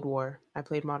didn't get Cold War. I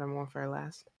played Modern Warfare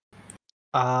last.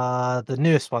 The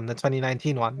newest one, the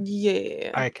 2019 one.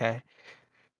 Yeah. Okay.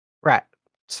 Right.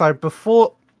 So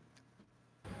before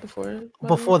Before Modern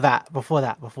before Warfare, that, before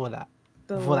that, before that,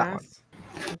 the before that one. last.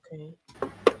 Okay.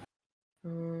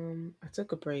 I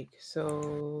took a break,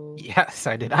 so Yeah,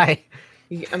 so did I.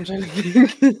 I'm trying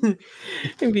to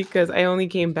think because I only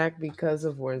came back because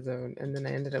of Warzone, and then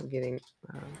I ended up getting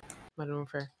Modern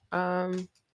Warfare.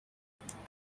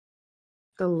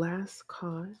 The last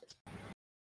COD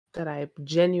that I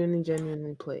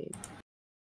genuinely played.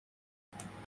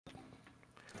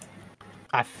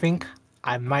 I think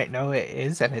I might know what it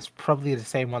is, and it's probably the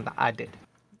same one that I did.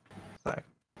 So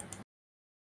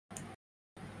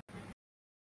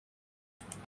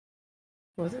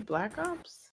Was it Black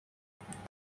Ops?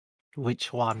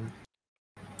 which one?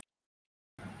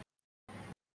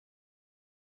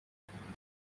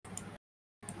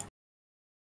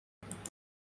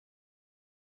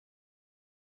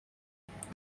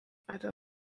 I don't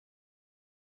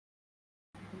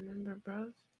remember, bro.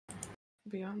 To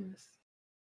be honest.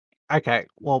 Okay,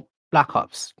 well, Black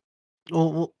Ops.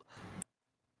 Well,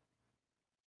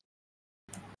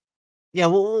 yeah,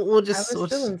 we'll I just, was we'll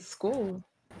still just. in school.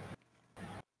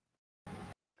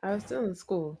 I was still in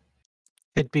school.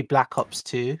 Could be Black Ops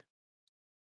 2.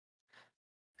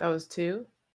 That was 2.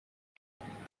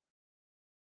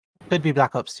 Could be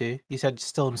Black Ops 2. You said you're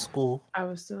still in school, I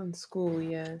was still in school,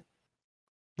 yeah.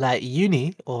 like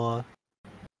uni, or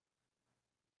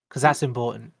because Mm, that's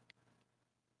important.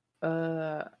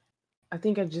 Uh, I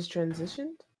think I just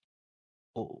transitioned.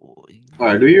 Or All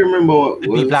right. Do you remember what could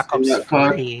be was Black in Ops that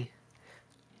card? 3.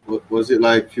 Was it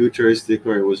like futuristic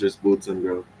or it was just boots and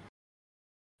ground?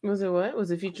 Was it what?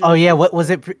 Was it Oh yeah, futuristic? what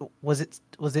was it?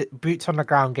 Was it boots on the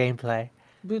ground gameplay?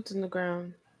 Boots in the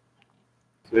ground.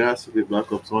 So it has to be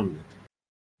Black Ops One.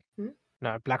 Then. Hmm?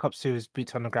 No, Black Ops 2 is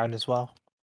boots on the ground as well.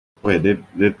 Wait, did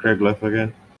Craig left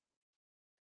again?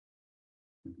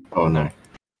 Oh no.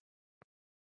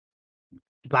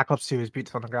 Black Ops 2 is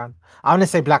boots on the ground. I want to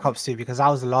say Black Ops 2 because that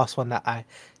was the last one that I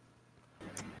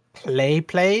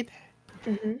played.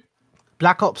 Mm-hmm.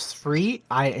 Black Ops 3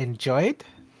 I enjoyed,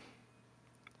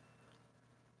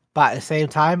 but at the same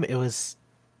time it was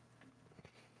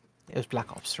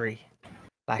Black Ops 3.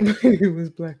 Like It was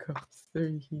Black Ops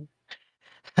 3.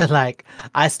 like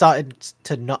I started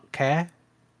to not care.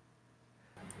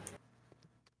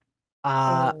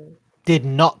 Oh, Did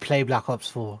not play Black Ops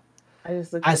 4. I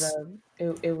just looked I it s-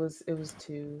 up. It was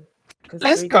 2. Because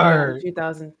let's 3 came out in go.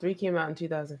 2000. 3 came out in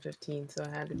 2015, so it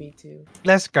had to be 2.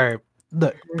 Let's go.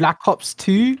 Look, Black Ops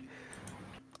 2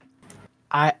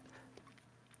 I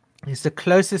it's the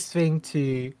closest thing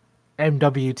to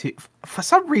MW2. For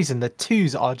some reason the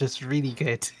twos are just really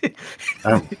good.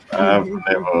 I've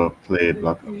never played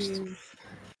Black Ops 2.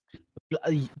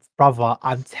 Jeez. Brother,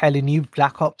 I'm telling you,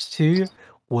 Black Ops 2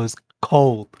 was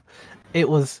cold. It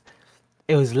was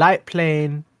like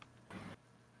playing.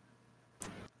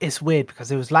 It's weird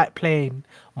because it was like playing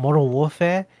Modern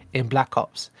Warfare in Black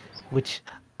Ops, which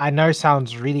I know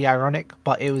sounds really ironic,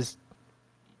 but it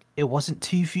wasn't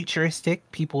too futuristic.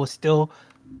 People were still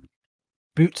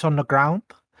boots on the ground,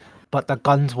 but the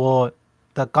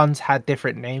guns had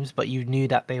different names, but you knew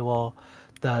that they were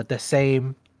the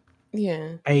same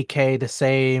Yeah. AK, the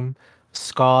same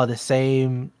Scar, the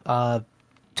same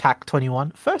TAC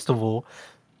 21. First of all,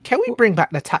 can we Wh- bring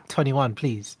back the TAC 21,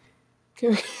 please?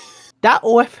 can That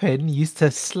weapon used to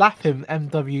slap him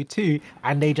MW2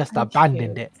 and they just I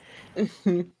abandoned it.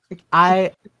 can't.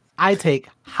 I I take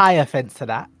high offense to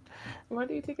that. Why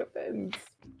do you take offense?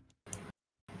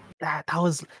 That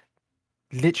was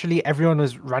literally everyone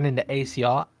was running the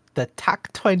ACR. The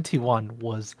TAC 21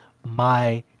 was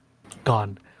my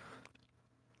gun.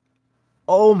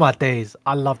 Oh my days.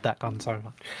 I love that gun so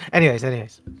much.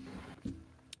 Anyways.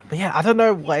 But yeah, I don't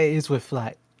know what it is with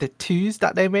like the twos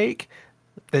that they make.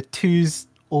 The twos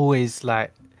always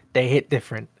like they hit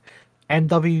different.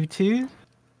 MW2,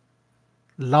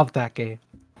 love that game.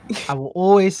 I will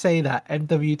always say that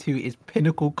MW2 is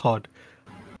pinnacle COD.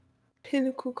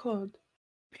 Pinnacle code.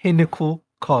 Pinnacle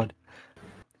COD.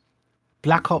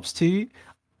 Black Ops 2,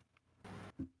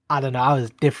 I don't know, I was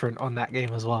different on that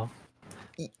game as well.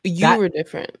 You That were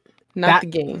different, not that the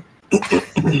game.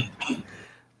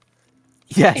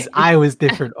 yes, I was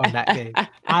different on that game.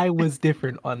 I was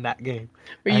different on that game.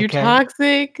 Were you Okay.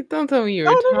 toxic? Don't tell me you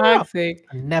No, were no, no, no. toxic.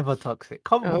 Never toxic.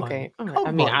 Come Oh, on. okay. All right. I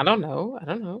Come mean, I on. don't know. I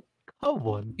don't know. Come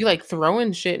on. You like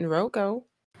throwing shit in Roko.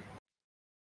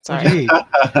 What do you Sorry.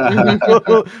 mean?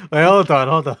 Wait, hold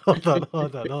on.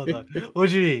 What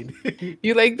do you mean?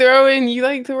 You like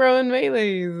throwing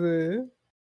melees.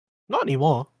 Not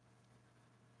anymore.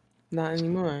 Not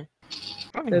anymore.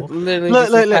 Not That's anymore. literally Look,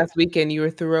 just this look, look. past weekend you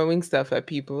were throwing stuff at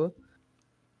people.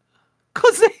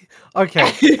 Cause they... Okay.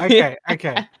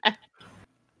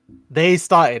 They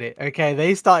started it. Okay,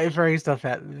 they started throwing stuff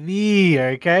at me.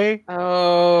 Okay.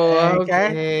 Oh, Okay.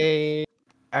 okay.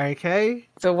 Okay.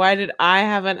 So why did I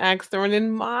have an axe thrown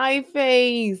in my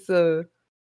face? No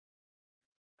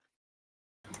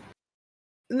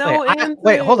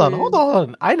Wait, hold on, answer. hold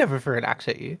on. I never threw an axe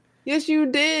at you. Yes, you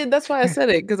did. That's why I said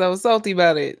it, because I was salty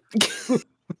about it.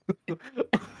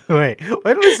 Wait,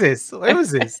 when was this? When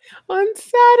was this? On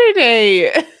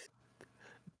Saturday.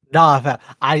 Nah,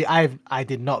 I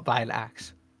did not buy an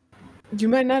axe. You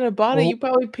might not have bought it. Oh, You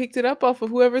probably picked it up off of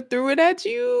whoever threw it at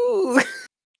you.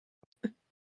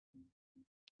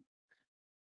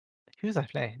 who was I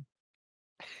playing?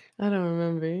 I don't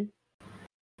remember.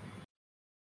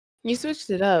 You switched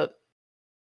it up.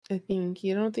 I think.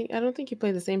 I don't think you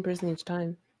play the same person each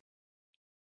time.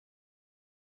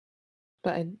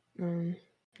 But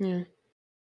yeah.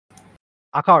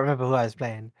 I can't remember who I was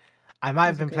playing. I might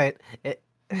have That's been okay. playing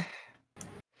it.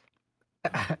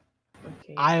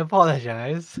 Okay. I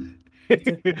apologize. It's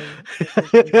okay. It's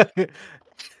okay.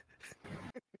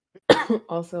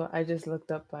 Also, I just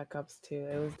looked up Black Ops 2.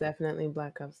 It was definitely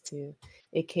Black Ops 2.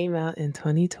 It came out in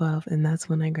 2012, and that's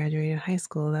when I graduated high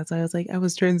school. That's why I was like, I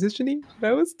was transitioning, but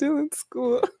I was still in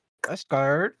school. Let's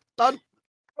go. Done.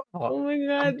 Oh my I'm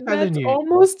god, telling that's you.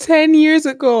 almost 10 years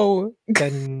ago.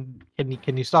 Then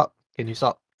can you stop? Can you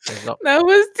stop? Can you stop? That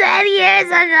was 10 years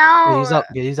Can you ago. stop?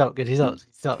 Can you stop? Can you stop?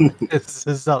 Stop.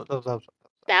 Stop. Stop. Stop.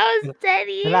 That was 10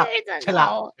 Chill out. years Chill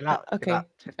out. ago. Chill out. Chill out.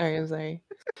 Okay. All right, I'm sorry.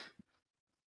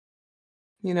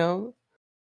 You know,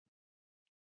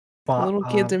 But little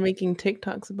kids are making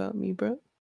TikToks about me, bro.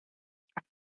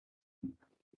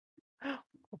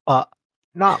 but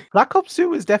no, Black Ops 2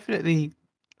 was definitely.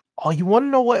 Oh, you want to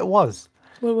know what it was?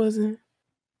 What was it?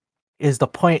 Is the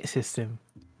point system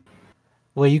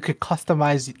where you could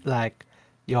customize like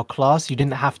your class. You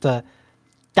didn't have to.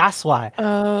 That's why.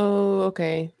 Oh,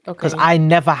 okay. Because Okay. I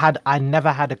never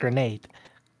had a grenade.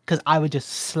 Because I would just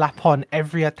slap on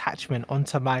every attachment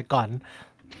onto my gun,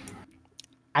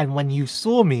 and when you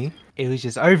saw me, it was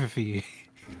just over for you.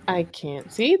 I can't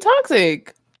see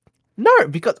toxic. No,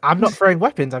 because I'm not throwing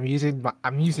weapons. I'm using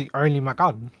only my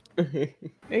gun. I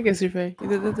guess you're fair.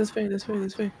 That's fair. That's fair.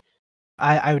 That's fair.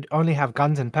 I would only have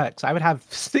guns and perks. I would have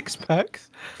 6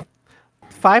 perks,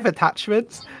 5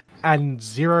 attachments, and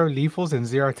 0 lethals and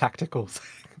 0 tacticals.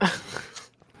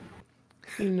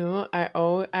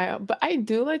 But I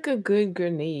do like a good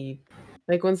grenade.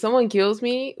 Like when someone kills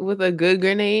me with a good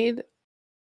grenade,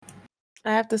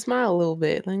 I have to smile a little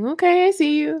bit. Like, okay, I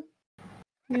see you.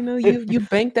 You know, you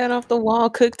banked that off the wall,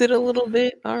 cooked it a little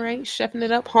bit. All right, chefing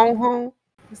it up, home, home.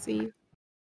 I see you.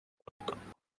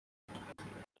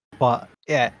 But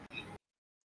yeah,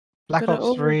 Black But an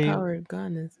Ops 3 overpowered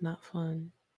gun is not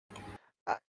fun.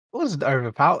 wasn't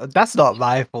overpowered. That's not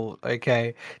my fault,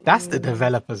 okay? That's the Mm,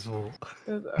 developer's fault.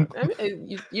 I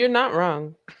mean, you're not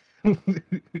wrong.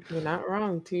 You're not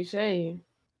wrong. Touche.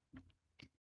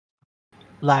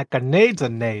 Like a nade's a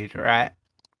nade, right?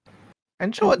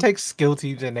 And sure, it takes skill to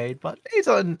use a nade, but nades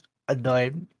are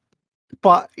annoying.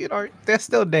 But you know, they're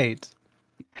still nades.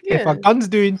 If a Yeah, gun's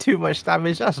doing too much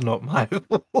damage, that's not my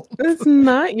fault. it's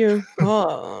not your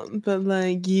fault, but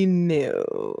like you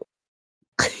know.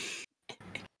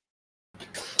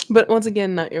 But once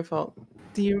again, not your fault.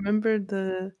 Do you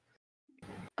remember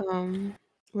um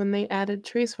when they added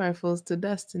trace rifles to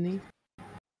Destiny?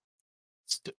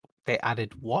 They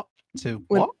added what to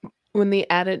When what? when they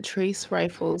added trace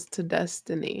rifles to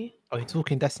Destiny. Are you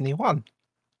talking Destiny 1?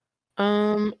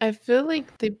 I feel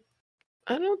like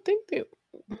I don't think they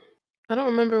I don't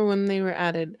remember when they were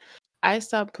added. I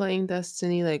stopped playing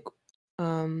Destiny like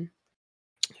um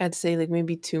I'd say like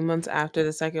maybe 2 months after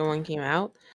the second one came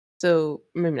out. So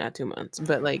maybe not 2 months,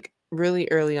 but like really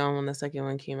early on when the second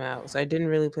one came out. So I didn't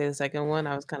really play the second one.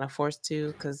 I was kind of forced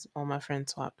to because all my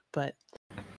friends swapped. But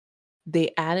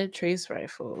they added trace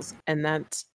rifles, and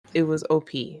it was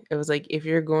OP. It was like if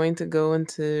you're going to go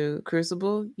into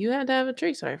Crucible, you had to have a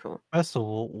trace rifle. First of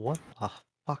all, what the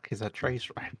fuck is a trace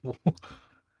rifle?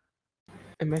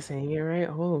 Am I saying it right?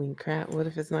 Holy crap! What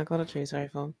if it's not called a trace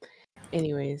rifle?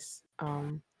 Anyways,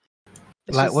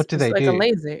 Like, what do it's they like a do?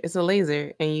 laser. It's a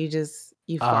laser, and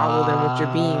you follow them with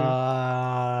your beam.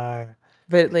 Uh,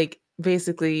 But like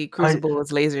basically, I, Crucible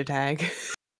was laser tag.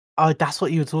 oh, that's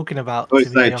what you were talking about Oh, to it's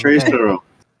me the like other day. Tracer.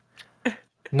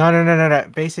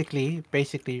 No.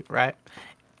 Basically, right?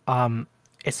 Um,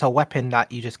 it's a weapon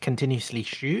that you just continuously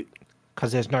shoot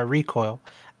because there's no recoil,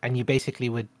 and you basically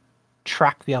would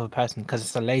track the other person because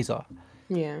it's a laser.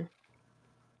 Yeah,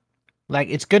 Like,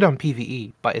 it's good on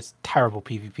PvE, but it's terrible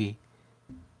PvP.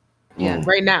 yeah.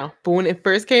 Right now, but when it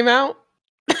first came out,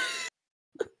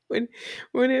 when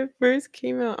it first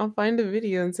came out, I'll find a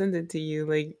video and send it to you.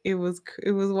 Like it was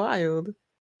wild.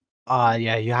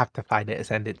 Yeah, you have to find it and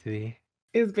send it to me.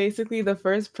 It's basically the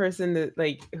first person that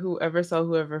like whoever saw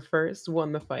whoever first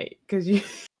won the fight because you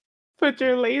put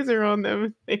your laser on them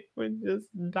and they would just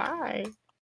die.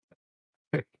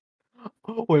 Wait,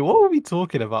 what were we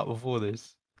talking about before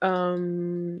this? We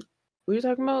were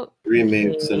talking about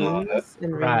Remakes and all that. games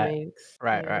and Right, remakes,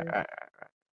 right, yeah, right, right.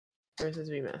 versus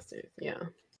remasters. Yeah.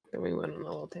 Then we went on a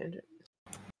little tangent.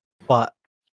 But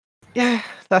yeah,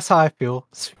 that's how I feel.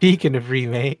 Speaking of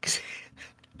remakes,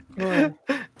 What?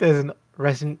 there's an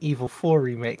Resident Evil 4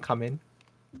 remake coming.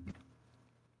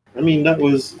 I mean, that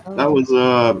was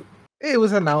It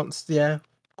was announced, yeah.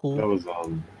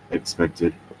 Cool.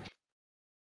 expected.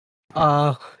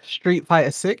 Street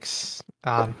Fighter 6.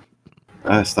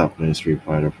 I stopped playing Street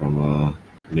Fighter from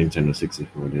Nintendo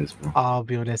 64 days, bro. I'll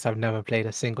be honest, I've never played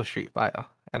a single Street Fighter,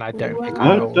 and I don't think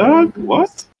I Wow. What, will. dog?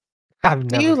 What? I've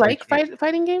Do never you played like Street.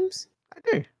 fighting games? I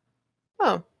do.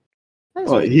 Oh,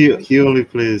 that's Oh, reasonable. he only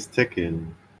plays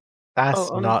Tekken That's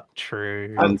Oh, not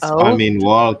true. and oh. spamming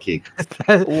wall kick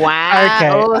Wow. Okay.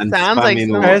 Oh, and sounds like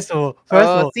spamming some. First of all,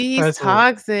 Oh, see, he's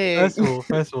toxic. first of all,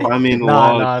 spamming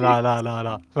nah, wall nah, kick nah, nah, nah,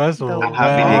 nah. First of The all, and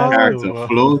having a wall, first of character all,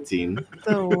 floating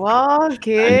the wall and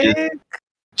kick. just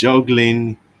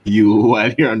juggling you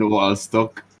while you're on the wall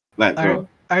stuck. Like, bro,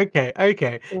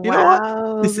 okay. You know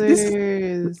what? This is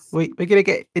Wowzers. wait. We're gonna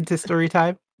get into story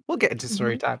time. We'll get into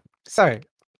story Mhm. time. So,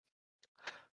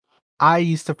 I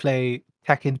used to play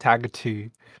Tekken Tag 2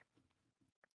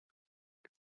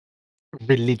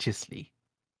 religiously.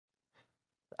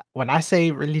 When I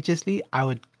say religiously, I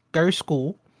would go to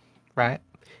school, right?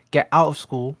 Get out of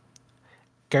school,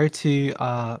 go to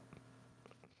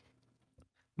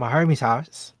my homie's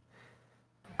house,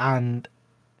 and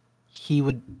he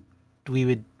would we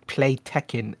would play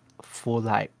Tekken for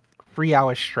like 3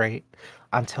 hours straight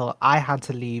until I had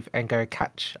to leave and go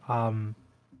catch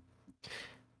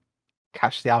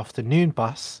the afternoon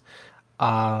bus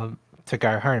to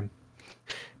go home.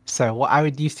 So what I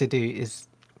would used to do is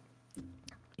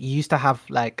you used to have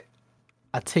like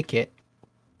a ticket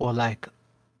or like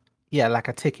yeah like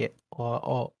a ticket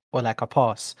or like a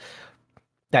pass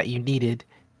that you needed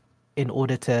in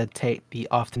order to take the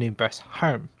afternoon bus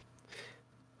home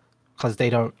because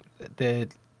they're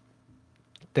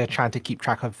they're trying to keep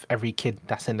track of every kid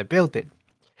that's in the building.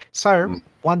 So mm,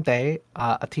 one day,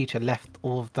 a teacher left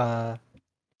all of the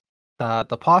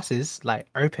passes like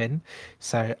open.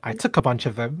 So I took a bunch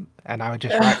of them and I would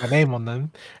just write my name on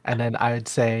them, and then I would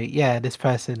say, "Yeah, this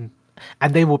person,"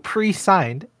 and they were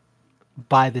pre-signed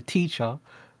by the teacher,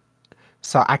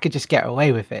 so I could just get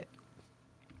away with it.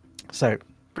 So,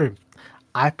 boom.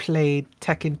 I played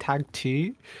Tekken Tag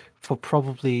 2 for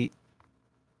probably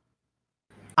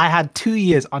I had 2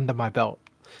 years under my belt.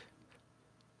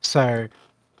 So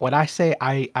when I say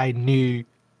I knew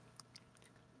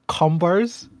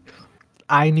combos,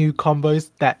 I knew combos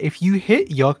that if you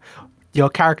hit your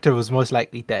character was most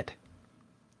likely dead.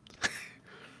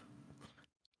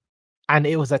 And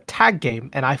it was a tag game,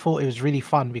 and I thought it was really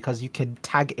fun because you can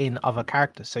tag in other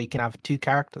characters. So you can have two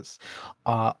characters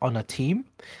on a team,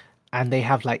 and they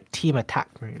have like team attack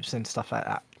moves and stuff like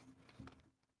that.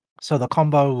 So the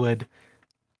combo would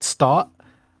start,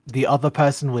 the other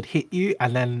person would hit you,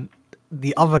 and then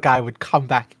the other guy would come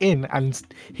back in and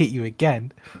hit you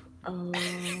again. Oh.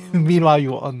 Meanwhile,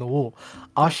 you were on the wall.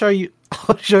 I'll show you.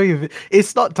 I'll show you.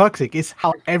 It's not toxic. It's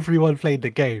how everyone played the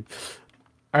game.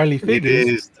 Early it figures.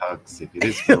 is toxic. It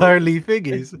is broken.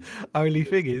 Early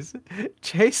figures.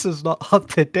 Chase was not up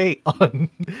to date on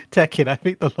Tekken. I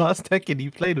think the last Tekken he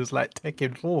played was like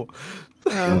Tekken 4.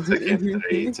 No,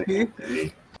 Tekken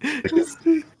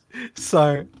 3.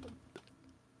 So,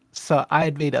 so I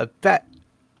had made a bet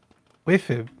with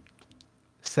him,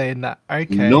 saying that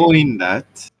okay, Knowing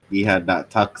that he had that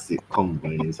toxic combo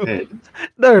in his head.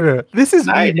 no. This is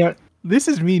me. I No, this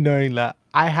is me knowing that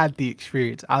I had the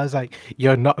experience. I was like,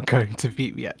 "You're not going to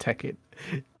beat me at Tekken."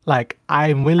 Like,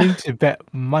 I'm willing to bet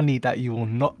money that you will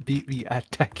not beat me at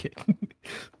Tekken.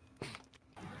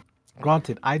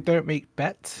 Granted, I don't make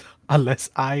bets unless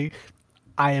I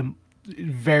am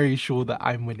very sure that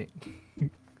I'm winning.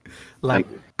 Like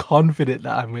confident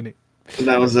that I'm winning.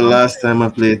 that was the last time I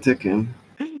played Tekken.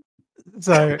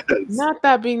 So Not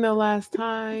that being the last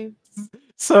time.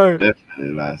 so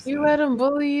Definitely last You time. let him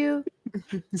bully you.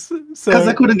 Because I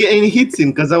so couldn't get any hits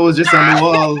in because I was just on the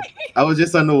wall. I was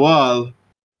just on the wall.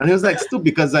 And he was like, stupid,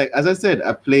 because like as I said,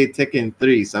 I played Tekken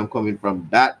 3, so I'm coming from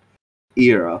that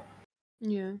era,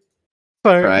 Yeah.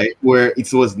 right? Where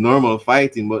it was normal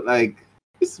fighting, but like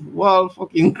this wall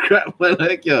fucking crap. But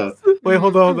like, yo, wait,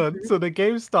 hold on. So the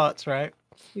game starts, right?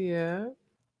 Yeah.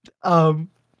 Um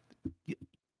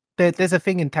there's a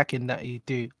thing in Tekken that you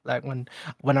do. Like when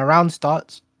a round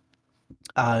starts,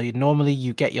 Normally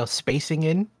you get your spacing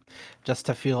in just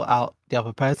to feel out the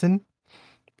other person.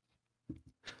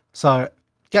 So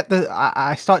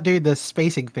I start doing the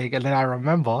spacing thing, and then I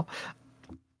remember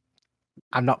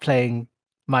I'm not playing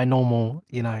my normal,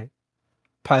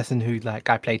 person who like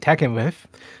I play Tekken with.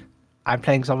 I'm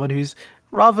playing someone who's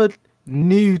rather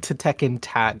new to Tekken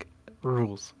tag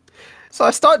rules. So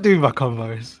I start doing my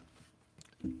combos,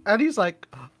 and he's like,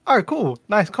 "Oh, cool,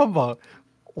 nice combo.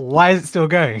 Why is it still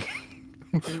going?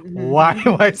 Why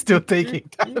am I still taking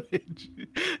damage?"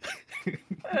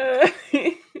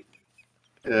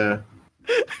 Yeah.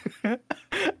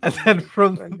 And then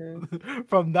Goodness.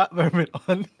 from that moment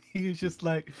on, he was just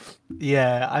like,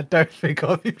 "Yeah, I don't think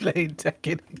I'll be playing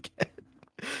Tekken again."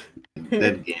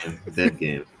 Dead game. Dead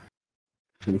game.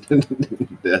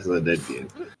 That's a dead game.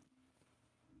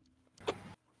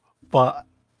 But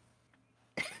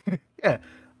yeah,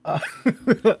 uh,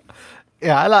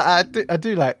 yeah,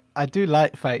 I do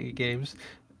like fighting games.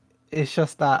 It's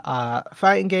just that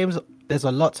fighting games, there's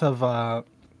a lot of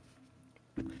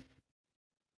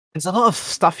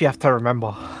stuff you have to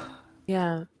remember.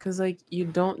 Yeah, because like you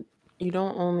don't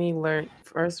only learn.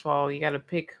 First of all, you got to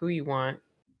pick who you want.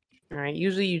 All right.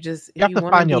 Usually, you just You if have you to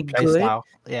want to find your be play good, style.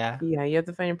 Yeah, yeah, you have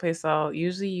to find your play style.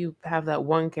 Usually, you have that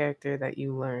one character that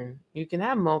you learn. You can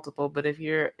have multiple, but if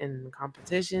you're in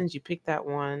competitions, you pick that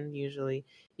one. Usually,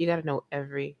 you got to know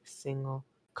every single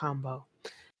combo,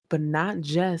 but not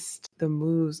just the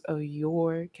moves of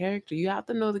your character. You have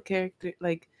to know the character,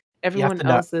 like you have everyone to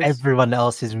know else's everyone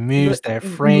else's moves, their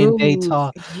frame moves.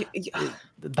 data,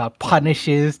 the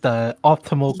punishes, the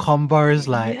optimal combos,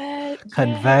 like Yeah, yes.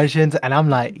 conversions, and I'm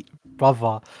like,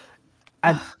 brother.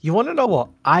 And you want to know what?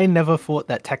 I never thought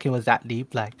that Tekken was that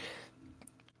deep. Like,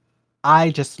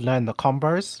 I just learned the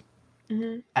combos,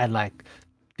 Mhm. and like,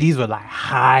 these were like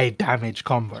high damage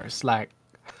combos. Like,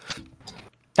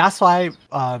 that's why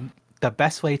the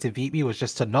best way to beat me was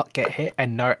just to not get hit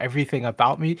and know everything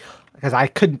about me, because I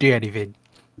couldn't do anything.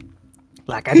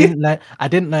 Like, I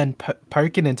didn't learn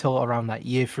poking until around like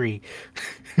year three.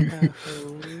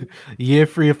 Oh. Year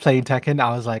three of playing Tekken,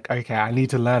 I was like, okay, I need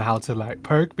to learn how to like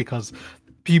poke because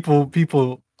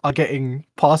people are getting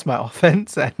past my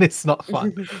offense and it's not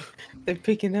fun. They're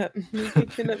picking up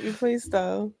your play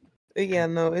style. Yeah,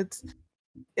 no,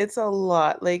 it's a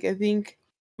lot. Like I think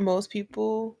most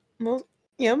people most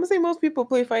yeah, I'm gonna say most people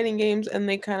play fighting games and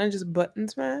they kind of just button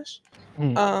smash.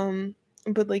 Mm, Um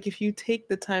but like if you take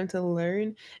the time to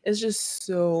learn, it's just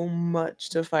so much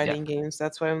to yeah, fighting games.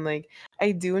 That's why I'm like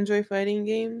I do enjoy fighting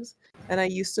games and I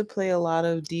used to play a lot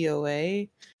of DOA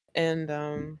and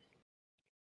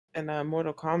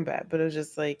Mortal Kombat, but it was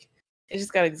just like it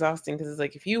just got exhausting because it's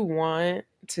like if you want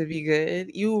to be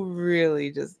good, you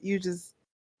really you you just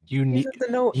need have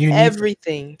to know you need to,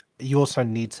 everything. you also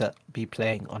need to be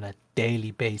playing on a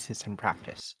daily basis in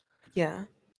practice, Yeah,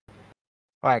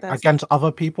 like that's against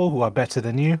other people who are better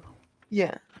than you,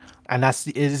 yeah. and this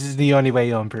is the only way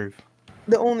you'll improve.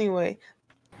 The only way.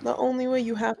 The only way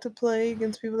you have to play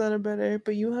against people that are better,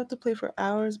 but you have to play for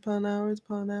hours upon hours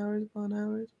upon hours upon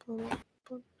hours upon hours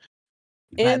upon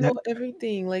Like and that, know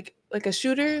everything. Like a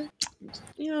shooter,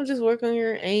 just work on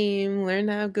your aim, learn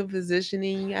to have good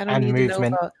positioning. I don't and need to know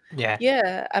movement. about Yeah.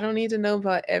 yeah, I don't need to know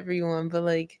about everyone, but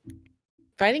like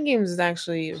fighting games is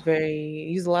actually very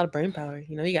use a lot of brain power.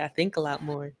 You gotta think a lot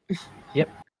more. Yep.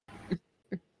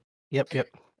 Yep.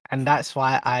 And that's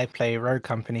why I play Rogue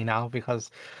Company now, because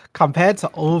compared to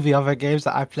all the other games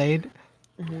that I played,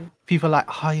 Hmm. people are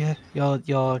like, oh yeah,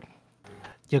 you're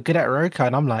good at Roku,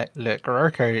 and I'm like, look,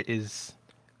 Roku is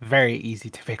very easy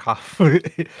to pick up.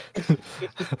 It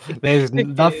is.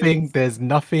 There's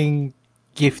nothing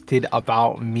gifted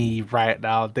about me right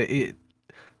now.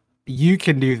 You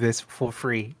can do this for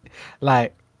free.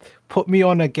 Like, put me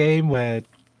on a game where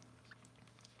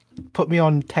put me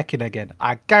on Tekken again.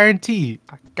 I guarantee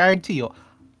you,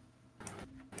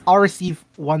 I'll receive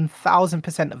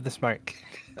 1000% of the smoke.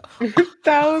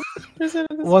 1,000%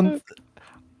 of the One smoke.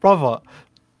 brother,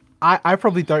 I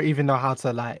probably don't even know how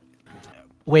to like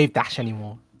wave dash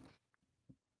anymore.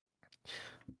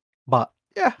 But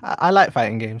yeah, I like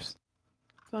fighting games.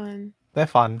 Fun. They're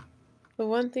fun. The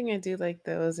one thing I do like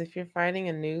though is if you're fighting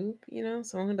a noob,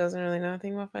 someone who doesn't really know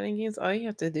anything about fighting games, all you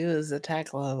have to do is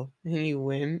attack low and you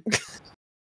win.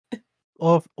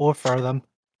 Or throw them.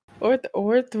 Or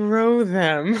throw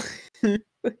them.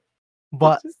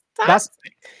 But Just that's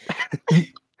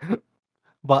toxic.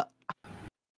 but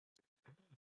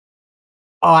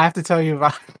oh, I have to tell you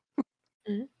about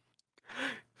Mhm.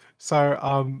 so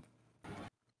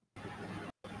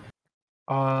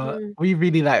Mm. we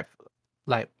really like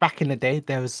back in the day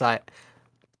there was like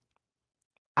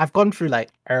I've gone through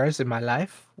like eras in my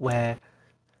life where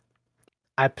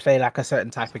I play like a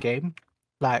certain type of game.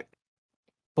 Like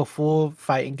before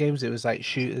fighting games, it was like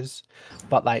shooters,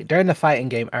 but like during the fighting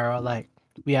game era, like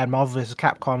we had Marvel vs.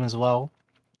 Capcom as well.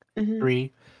 Mhm.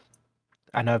 3.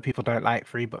 I know people don't like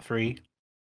 3, but 3.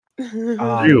 Three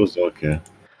Um, was okay.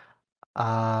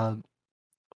 uh,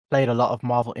 played a lot of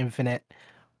Marvel Infinite,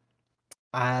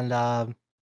 and I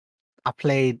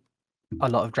played a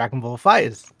lot of Dragon Ball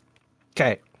Fighters.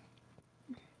 Okay,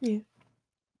 Yeah.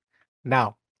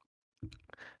 now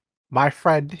my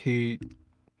friend who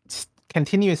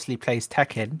continuously plays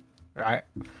Tekken, right?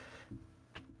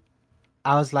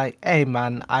 I was like, hey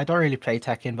man, I don't really play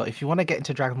Tekken, but if you want to get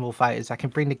into Dragon Ball Fighters, I can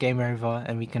bring the game over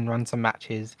and we can run some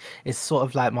matches. It's sort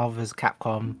of like Marvel vs.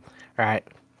 Capcom, right?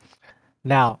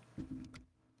 Now,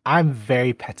 I'm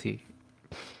very petty,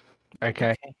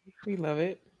 okay? Okay. We love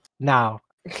it. Now,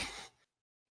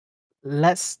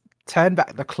 let's turn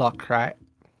back the clock, right?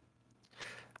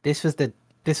 This was the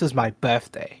this was my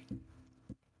birthday.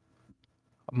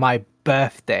 My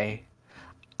birthday.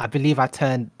 I believe I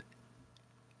turned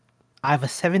either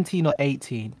 17 or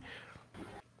 18,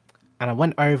 and I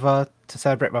went over to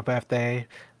celebrate my birthday.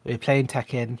 We were playing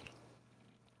Tekken,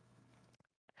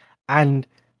 and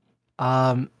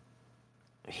um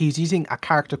he's using a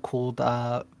character called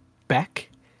Beck,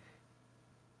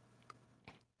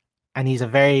 and he's a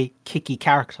very kicky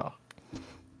character.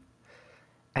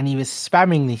 And he was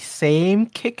spamming the same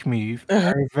kick move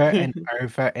over and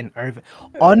over and over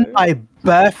on my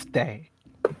birthday.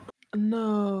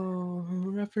 No,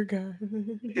 I forgot.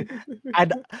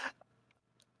 And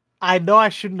I know I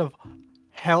shouldn't have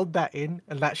held that in,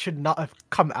 and that should not have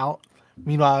come out.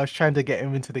 Meanwhile, I was trying to get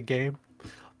him into the game,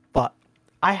 but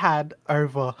I had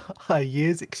over a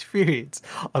year's experience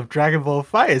of Dragon Ball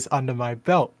Fighters under my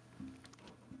belt.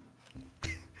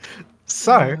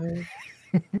 So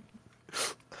God.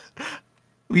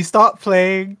 we start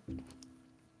playing,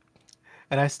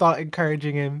 and I start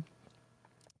encouraging him,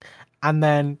 and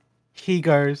then he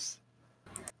goes,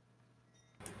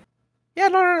 "Yeah,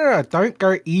 no, don't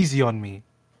go easy on me."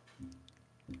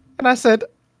 And I said,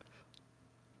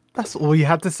 "That's all you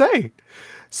had to say."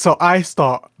 So I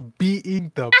start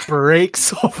beating the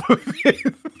brakes off of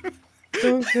him.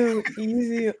 Don't go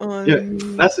easy Yeah, on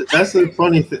me. that's a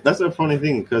funny that's a funny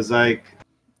thing because like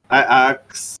I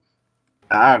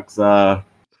asked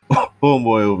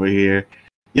homeboy over here,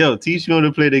 yo, teach me how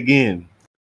to play the game.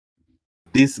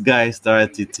 This guy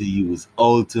started to use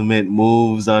ultimate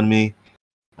moves on me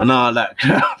and all that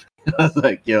crap. I was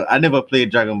like, yo, I never played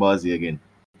Dragon Ball Z again.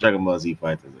 Dragon Ball Z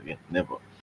Fighters again. Never.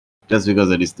 Just because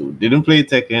of this dude. Didn't play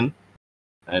Tekken.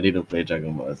 I didn't play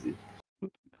Dragon Ball Z.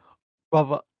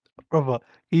 brother, brother,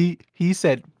 he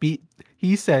said beat.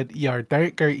 He said, "Yo,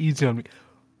 don't go easy on me."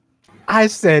 I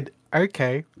said,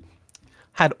 "Okay."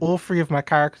 Had all 3 of my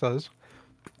characters,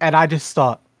 and I just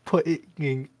start putting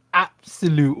in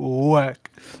absolute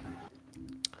work.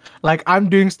 Like I'm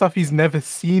doing stuff he's never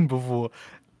seen before,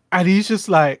 and he's just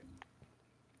like,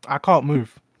 "I can't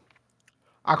move.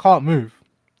 I can't move.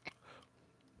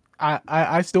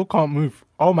 I still can't move.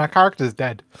 Oh, my character's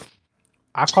dead.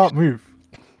 I can't move.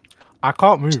 I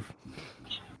can't move."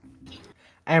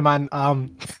 Hey man,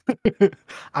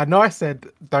 I know I said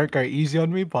don't go easy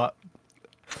on me, but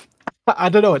I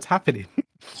don't know what's happening.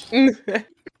 but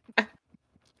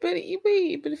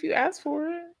wait, but if you ask for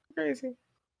it, crazy.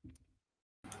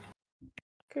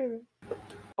 Crazy.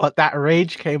 But that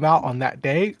rage came out on that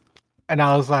day, and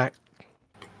I was like,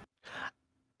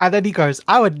 and then he goes,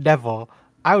 I would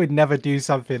never do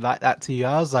something like that to you."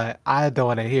 I was like, I don't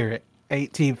want to hear it.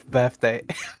 18th birthday.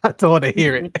 I don't want to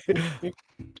hear it.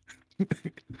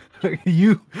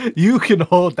 you you can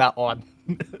hold that one.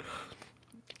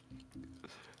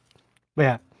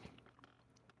 Yeah.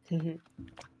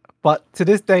 But to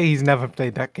this day he's never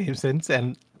played that game since,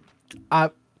 and I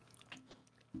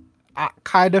I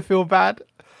kind of feel bad,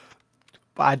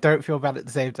 but I don't feel bad at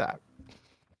the same time.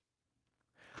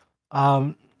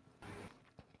 Um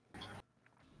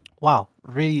wow,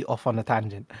 really off on a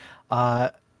tangent. Uh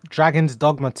Dragon's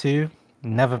Dogma 2.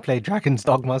 Never played Dragon's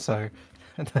Dogma, so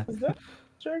Is that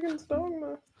Dragon's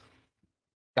Dogma?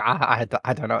 I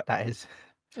don't know what that is.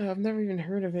 Oh, I've never even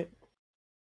heard of it.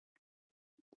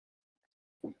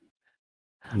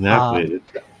 Yeah, I Uh played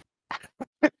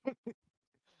it.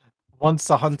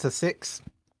 Monster Hunter 6.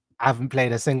 I haven't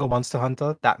played a single Monster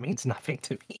Hunter. That means nothing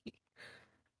to me.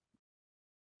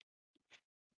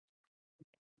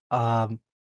 Um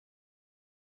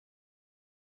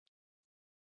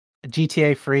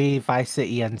GTA 3, Vice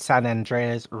City, and San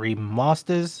Andreas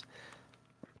remasters.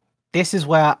 This is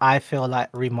where I feel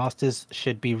like remasters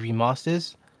should be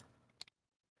remasters.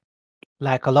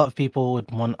 Like a lot of people would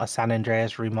want a San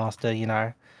Andreas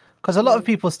remaster, because a lot of Mm.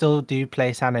 people still do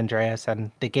play San Andreas,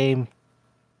 and the game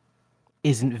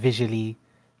isn't visually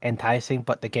enticing,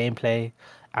 but the gameplay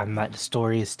and like the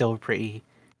story is still pretty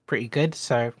good.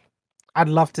 So I'd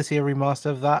love to see a remaster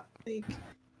of that. Like,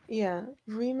 yeah,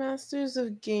 remasters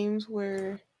of games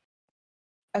where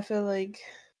I feel like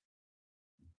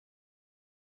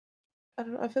I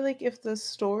don't know, I feel like if the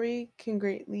story can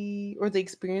greatly or the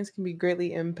experience can be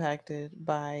greatly impacted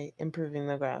by improving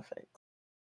the graphics,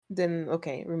 then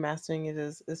okay, remastering it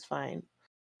is fine.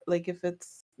 Like if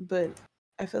it's but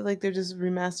I feel like they're just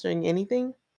remastering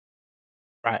anything,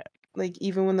 Right, like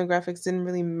even when the graphics didn't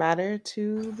really matter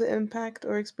to the impact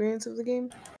or experience of the game,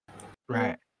 you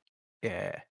right, know?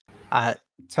 yeah, I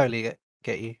totally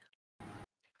get you.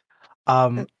 Uh,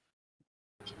 Um,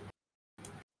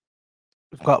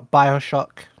 we've got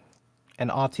Bioshock, an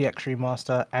RTX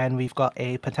remaster, and we've got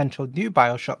a potential new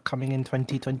Bioshock coming in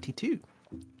 2022.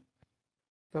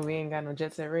 But we ain't got no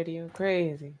Jet Set Radio.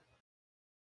 Crazy.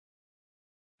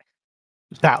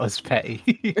 That was petty.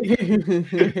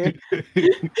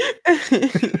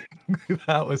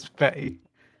 That was petty.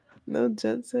 No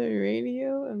Jet Set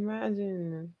Radio?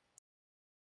 Imagine.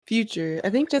 Future. I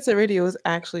think Jet Set Radio is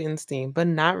actually in Steam, but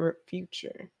not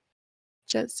Future.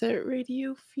 Jet Set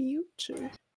Radio Future.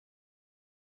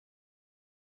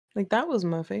 Like that was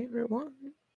my favorite one.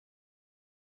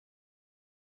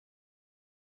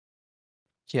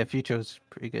 Yeah, Future was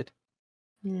pretty good.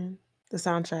 Yeah. The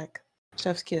soundtrack.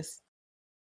 Chef's Kiss.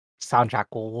 Soundtrack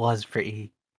was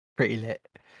pretty lit.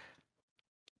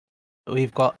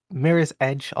 We've got Mirror's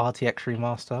Edge RTX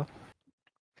remaster.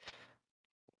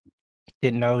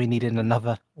 Didn't know we needed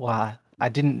another. Wow, I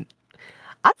didn't.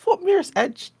 I thought Mirror's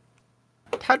Edge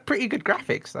had pretty good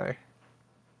graphics though.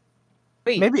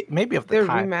 Wait, Maybe of the they're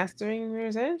time. remastering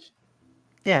Mirror's Edge?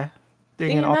 Yeah,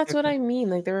 doing See, an and that's RTX. what I mean.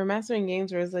 Like they're remastering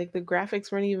games where it's like the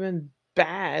graphics weren't even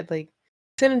bad. Like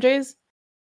San Andreas,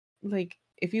 like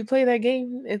if you play that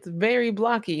game, it's very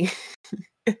blocky.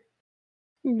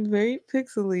 Very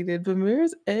pixelated. But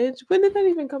Mirror's Edge, when did that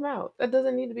even come out? That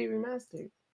doesn't need to be remastered.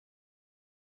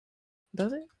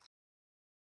 Does it?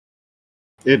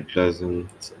 It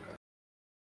doesn't.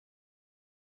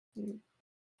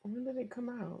 When did it come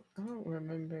out? I don't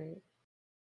remember.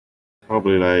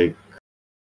 Probably like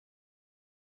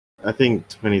I think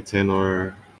 2010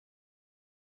 or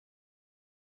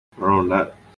around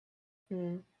that.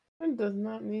 Hmm. It does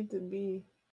not need to be.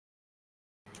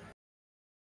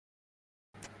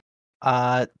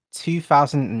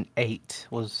 2008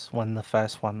 was when the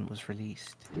first one was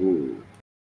released. Ooh.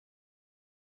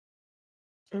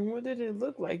 And what did it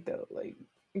look like though? Like,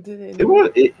 did it It need?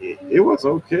 was it was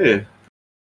okay.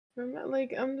 I'm not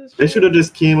like I'm just They trying should to. have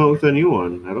just came out with a new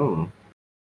one. I don't know.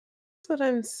 That's what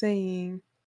I'm saying.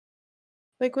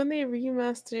 Like when they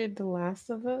remastered The Last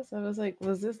of Us, I was like,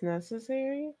 was this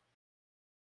necessary?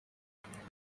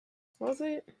 Was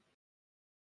it?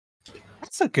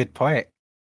 That's a good point.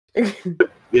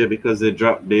 Yeah, because they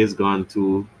dropped Days Gone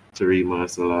 2 to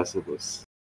remaster Last of Us.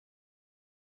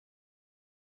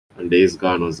 And Days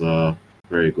Gone was a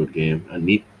very good game. And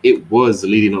it was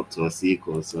leading up to a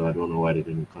sequel, so I don't know why they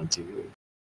didn't continue.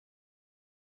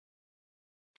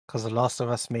 Because The Last of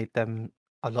Us made them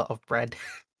a lot of bread.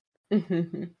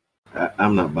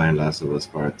 I'm not buying Last of Us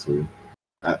Part 2.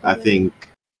 I Yeah. think,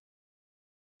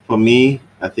 for me,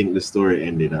 I think the story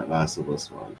ended at Last of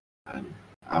Us 1. And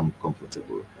I'm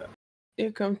comfortable with that.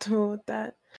 You're comfortable with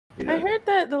that? I Yeah. heard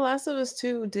that The Last of Us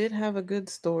 2 did have a good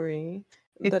story,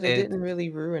 It that it did. didn't really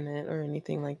ruin it or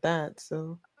anything like that.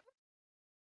 So,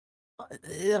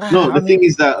 No, I the thing mean,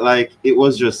 is that, like, it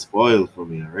was just spoiled for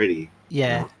me already. You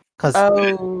yeah, know? because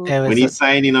oh, there When was you a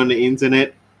sign in on the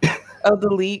internet, oh, the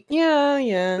leak. Yeah,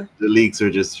 yeah. the leaks are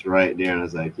just right there. And I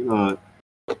was like, you know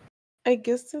what? I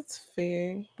guess that's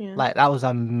fair. Yeah, like that was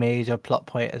a major plot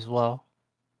point as well.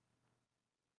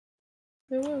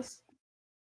 it was.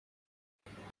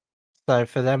 So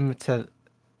for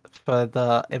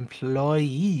the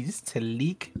employees to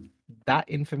leak that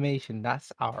information,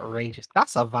 that's outrageous.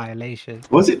 That's a violation.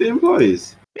 Was it the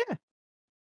employees? Yeah,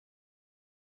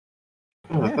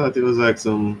 Oh, I yeah. thought it was like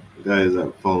some guys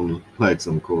that found like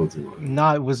some codes and whatnot.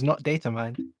 No, it was not data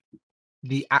mine.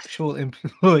 The actual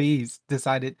employees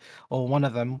decided, or one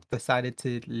of them decided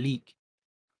to leak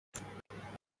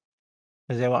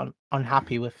because they were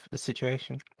unhappy with the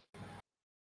situation.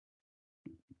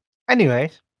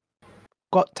 Anyways,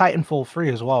 got Titanfall 3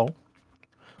 as well,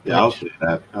 Yeah, I'll which play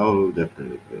that. I'll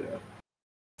definitely play that.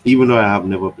 Even though I have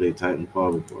never played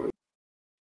Titanfall before,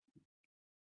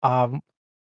 um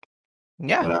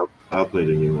yeah, but I'll play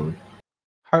the new one.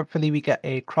 hopefully we get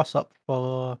a cross up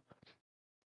for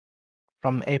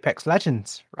from Apex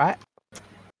Legends, right?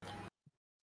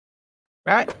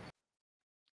 Right?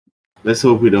 Let's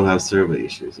hope we don't have server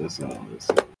issues. That's all I'm gonna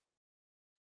say.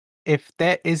 If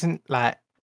there isn't like,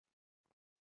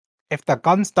 if the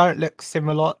guns don't look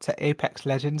similar to Apex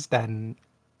Legends, then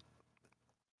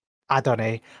I don't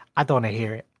know. I don't want to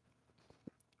hear it.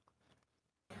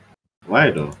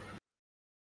 Why though?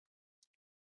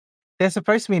 They're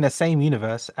supposed to be in the same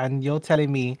universe, and you're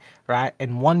telling me, right,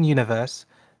 in one universe,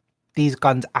 these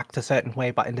guns act a certain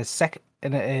way, but in the second,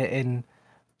 in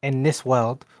this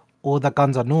world, all the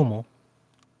guns are normal.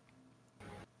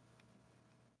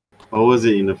 What was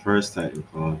it in the first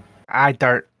Titanfall? I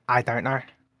don't know.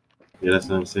 Yeah, that's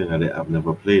what I'm saying. I've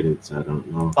never played it, so I don't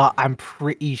know. But I'm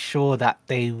pretty sure that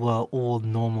they were all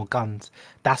normal guns.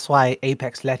 That's why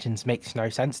Apex Legends makes no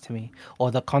sense to me, or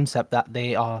the concept that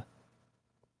they are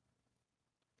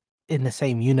in the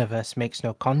same universe makes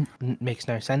no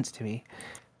sense to me,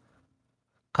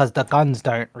 because the guns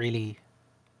don't really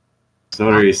So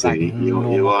what are act you like saying? You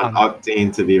normal want guns.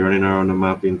 Octane to be running around the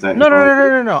map in No, no, Titanfall no, no, 2?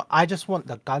 no, no. I just want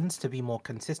the guns to be more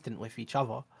consistent with each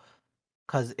other.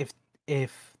 Because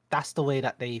if that's the way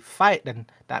that they fight, then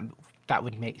that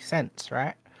would make sense,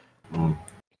 right? Mm.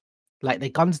 Like the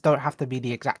guns don't have to be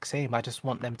the exact same. I just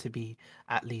want them to be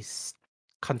at least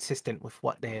consistent with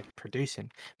what they're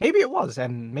producing. Maybe it was,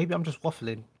 and maybe I'm just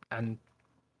waffling, and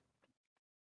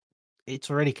it's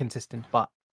already consistent. But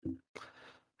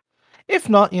if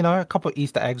not, a couple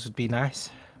Easter eggs would be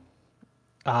nice.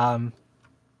 Um,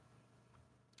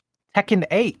 Tekken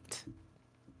 8.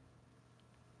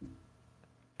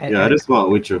 Yeah, I just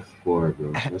want Witcher 4,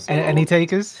 bro. That's all I Any want.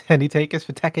 takers? Any takers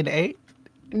for Tekken 8?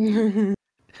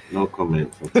 No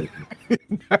comment for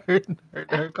Tekken.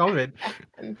 No comment.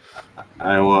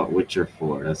 I want Witcher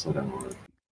 4. That's what I want.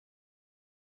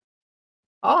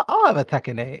 I'll have a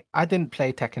Tekken 8. I didn't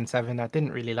play Tekken 7. I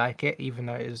didn't really like it, even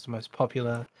though it was the most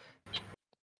popular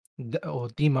or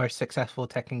the most successful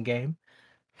Tekken game.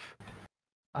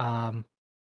 But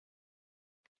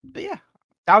yeah,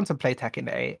 down to play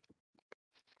Tekken 8.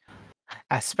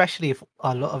 Especially if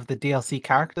a lot of the DLC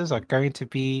characters are going to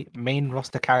be main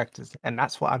roster characters, and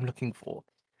that's what I'm looking for.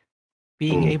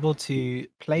 Being Mm. able to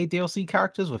play DLC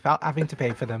characters without having to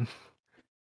pay for them.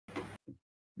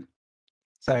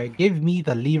 So give me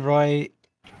the Leroy,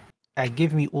 and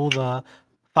give me all the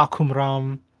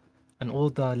Fakumram and all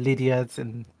the Lydias,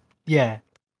 and yeah,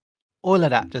 all of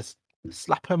that. Just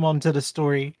slap them onto the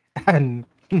story and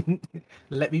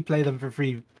let me play them for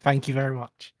free. Thank you very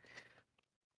much.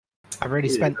 I've already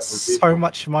Yeah, spent that would be so fun.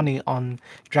 much money on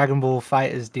Dragon Ball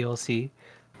Fighters DLC.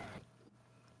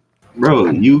 Bro,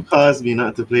 And you caused me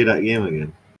not to play that game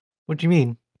again. what do you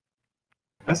mean?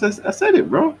 I said it,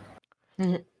 bro.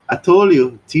 I told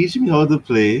you, teach me how to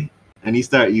play, and you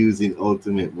start using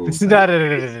ultimate moves. No, no, no,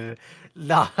 no, no,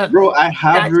 no. No, Bro, I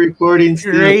have the that's recording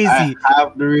still. I crazy.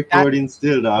 have the That recording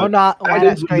still, Oh dog. no, I why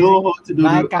that's didn't crazy? know how to do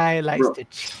My the guy likes bro. to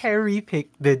cherry pick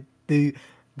the Cherry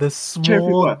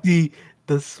pick what?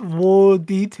 the small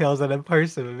details of a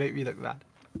person and make me look bad.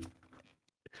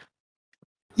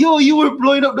 Yo, you were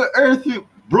blowing up the earth with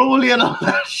Broly and all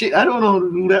that shit. I don't know how to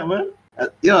do that, man.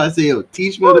 Yo, I say, yo,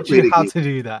 teach me how to Told play you the how game, to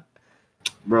do that.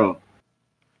 bro.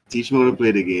 Teach me how to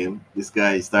play the game. This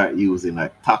guy start using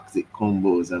like toxic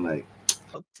combos and like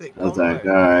Toxic I was like, combo.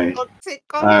 all right, Toxic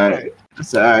all combo. right. I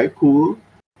said, all right, cool,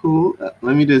 cool.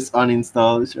 Let me just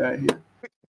uninstall this right here.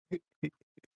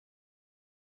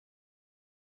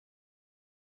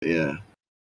 Yeah,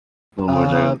 no more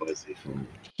Dragon Uh, Ball Z for me.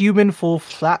 Human Fall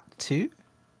Flat 2.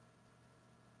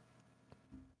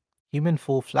 Human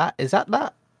Fall Flat. Is that?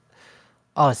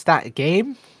 Oh, it's that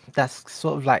game. That's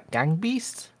sort of like Gang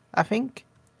Beast, I think.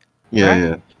 Yeah,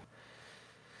 Right?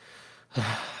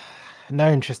 yeah.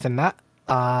 No interest in that.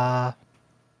 The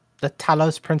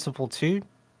Talos Principle 2.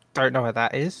 Don't know what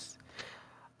that is.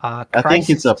 I think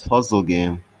it's Crisis. a puzzle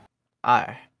game,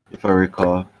 I if I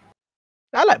recall.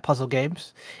 I like puzzle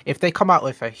games. If they come out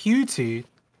with a Hue 2,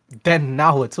 then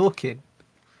now we're talking.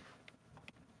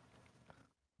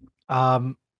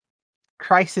 Um,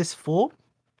 Crisis 4.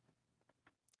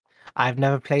 I've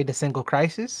never played a single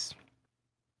Crisis.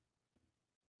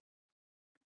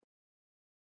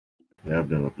 Yeah,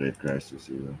 I've never played Crisis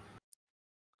either.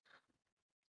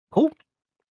 Cool.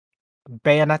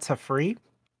 Bayonetta 3.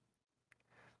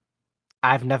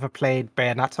 I've never played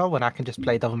Bayonetta when I can just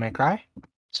play Devil May Cry.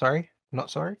 Sorry, not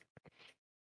sorry.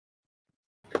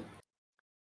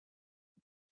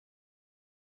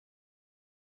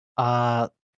 Uh,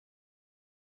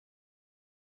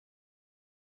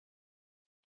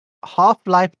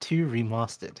 Half-Life 2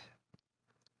 Remastered.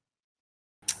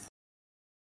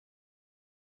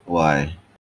 Why?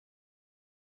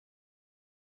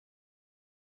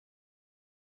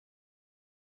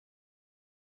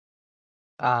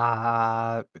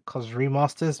 Because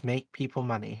remasters make people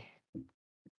money.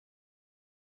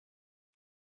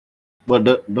 But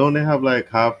don't they have like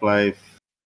Half-Life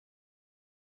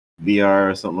VR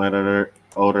or something like that out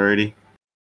already?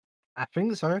 I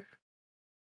think so.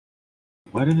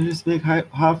 Why didn't they just make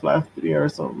Half-Life 3 or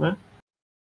something, man?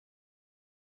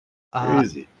 Uh,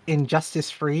 Crazy.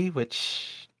 Injustice 3,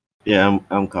 which Yeah,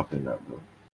 I'm copying that, bro.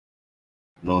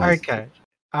 No okay, hesitation.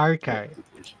 No okay.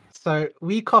 hesitation. So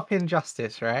we copy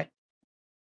Injustice, right?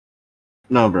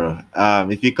 No, bro.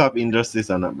 If you copy Injustice,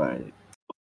 I'm not buying it.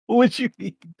 What you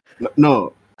mean?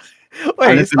 No.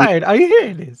 Wait, Honestly, Stein, are you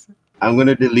hearing this? I'm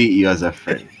gonna delete you as a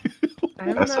friend.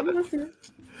 That's I'm what. listening.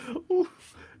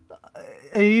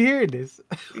 Are you hearing this?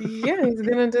 Yeah, he's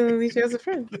gonna delete you as a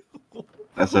friend.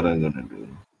 That's what I'm gonna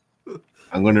do.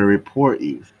 I'm gonna report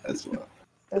you as well.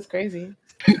 That's crazy.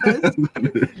 That's,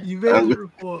 you better I'm,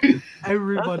 report Not the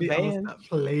everybody else band. that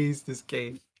plays this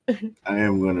game. I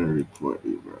am gonna report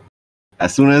you, bro.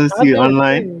 As soon as I see How's you it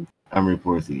online, recording? I'm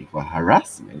reporting you for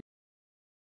harassment.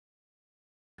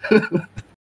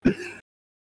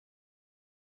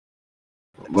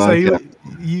 So Bank,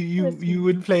 you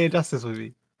wouldn't play Injustice with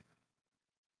me?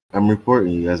 I'm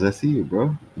reporting you as I see you,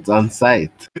 bro. It's on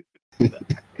site.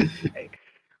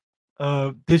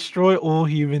 Destroy all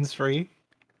humans free.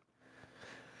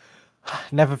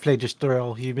 Never played Destroy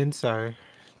All Humans, so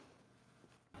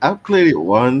I've played it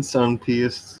once on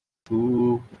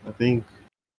PS2, I think,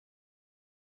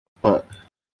 but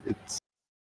it's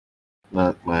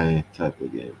not my type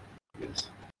of game. Yes.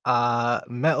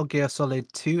 Metal Gear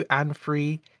Solid 2 and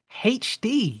 3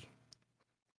 HD.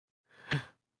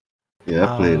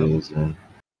 Yeah, I played Um, those, man.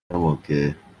 I'm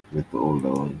okay with the older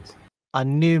ones. a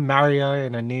new Mario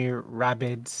and a new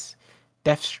Rabbids.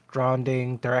 Death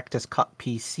Stranding Director's Cut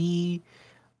PC.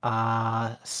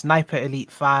 Sniper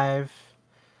Elite 5.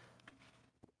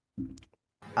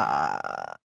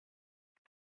 Uh,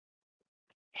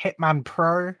 Hitman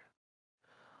Pro.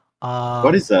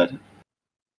 What is Um,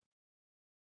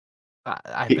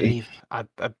 that? Hit, I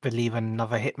believe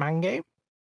another Hitman game.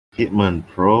 Hitman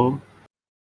Pro?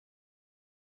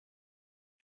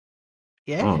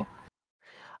 Yeah.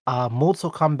 Oh.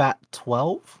 Mortal Kombat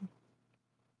 12.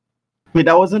 Wait,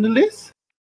 that was on the list?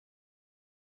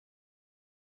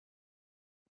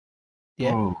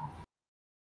 Yeah. Oh.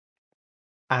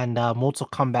 And Mortal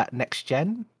Kombat Next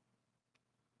Gen.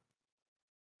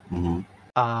 Hmm.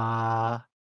 Uh,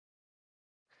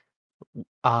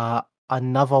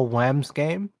 Another Worms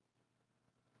game.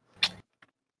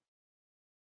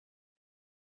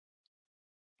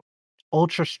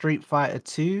 Ultra Street Fighter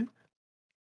 2.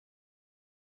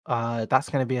 That's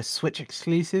going to be a Switch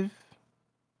exclusive.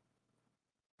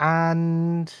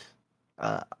 And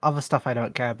other stuff I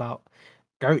don't care about.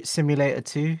 Goat Simulator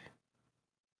 2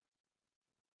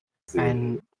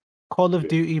 and Call of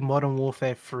Duty Modern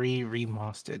Warfare 3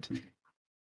 Remastered.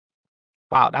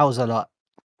 Wow, that was a lot.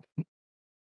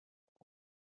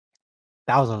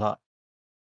 That was a lot.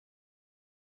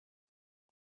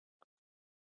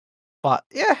 But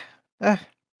yeah, eh.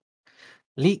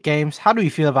 League games. How do we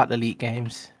feel about the league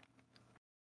games?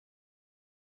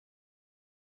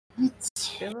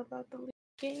 Feel about the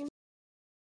game?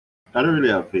 I don't really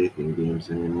have faith in games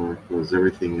anymore because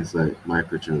everything is like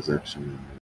microtransaction and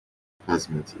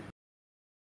cosmetic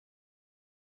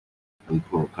and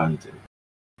poor content.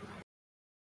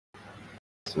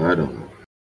 So I don't know.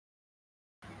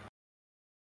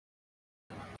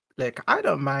 Look, I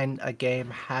don't mind a game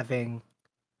having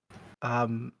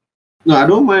um No, I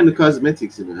don't mind the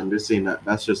cosmetics in it. I'm just saying that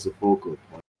that's just the focal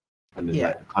point, and then yeah,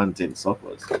 like the content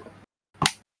suffers.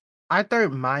 I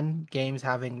don't mind games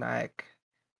having like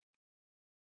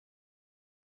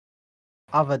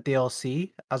other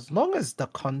DLC as long as the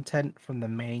content from the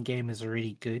main game is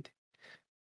really good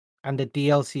and the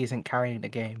DLC isn't carrying the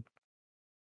game.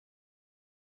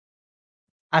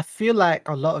 I feel like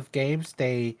a lot of games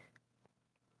they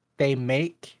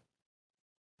make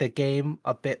the game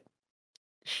a bit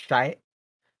shite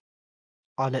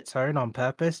on its own on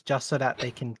purpose just so that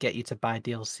they can get you to buy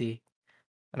DLC.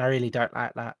 And I really don't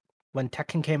like that. When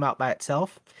Tekken came out by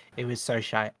itself, it was so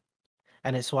shite.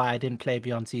 And it's why I didn't play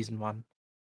beyond season 1.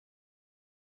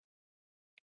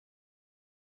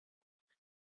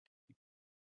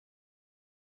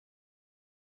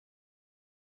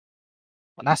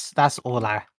 But that's all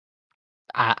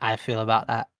I feel about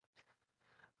that.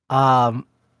 Um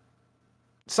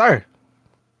so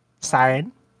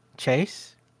Siren,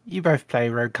 Chase, you both play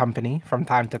Rogue Company from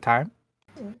time to time.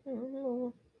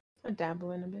 I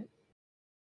dabble in a bit.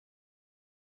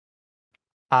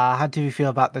 How do you feel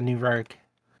about the new Rogue?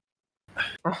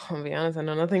 I'll be honest, I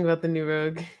know nothing about the new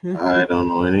rogue. I don't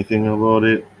know anything about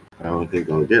it. I don't think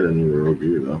I'll get a new rogue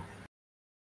either.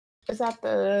 Is that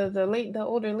the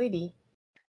older lady?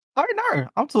 Oh no,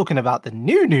 I'm talking about the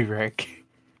new rig.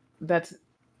 That's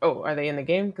are they in the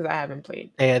game? Because I haven't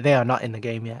played. They are not in the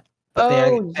game yet, but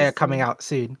Oh, they're just coming out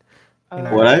soon. You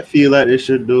know. What I feel like they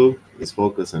should do is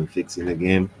focus on fixing the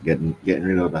game, getting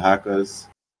rid of the hackers,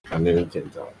 and then we can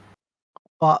talk.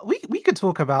 But we could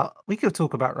talk about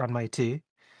Runway too.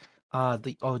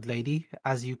 The old lady,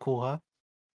 as you call her.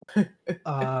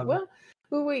 well,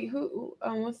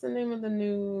 what's the name of the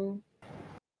new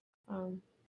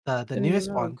The the new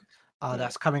newest one, rogue? Yeah.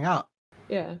 that's coming out.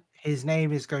 Yeah. His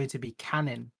name is going to be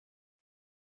Cannon.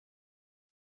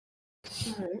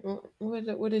 All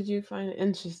right. What did you find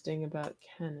interesting about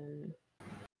Canon?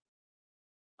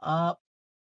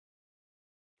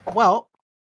 Well,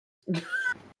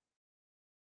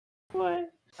 What?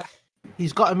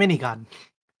 he's got a minigun.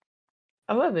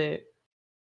 I love it.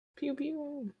 Pew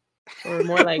pew. Or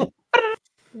more like,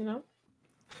 you know.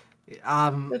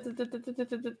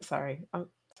 Sorry. I'm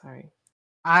sorry.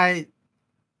 I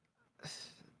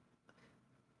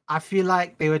feel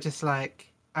like they were just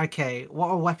like, okay, what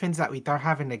are weapons that we don't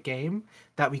have in the game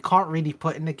that we can't really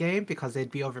put in the game because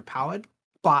they'd be overpowered,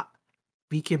 but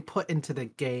we can put into the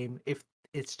game if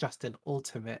it's just an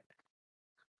ultimate.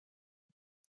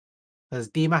 Because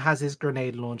Dima has his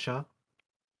grenade launcher.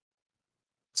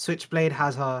 Switchblade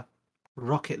has her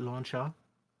rocket launcher.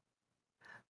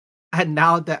 And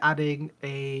now they're adding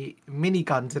a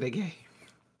minigun to the game.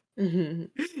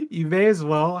 You may as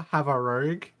well have a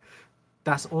rogue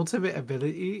that's ultimate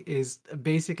ability is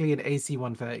basically an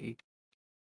AC-130.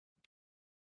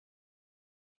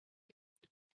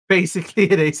 Basically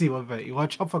an AC-130. One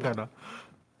chopper gunner.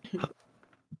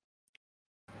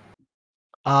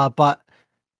 But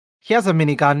he has a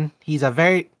minigun. He's a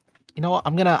very, you know what?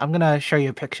 I'm gonna show you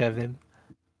a picture of him.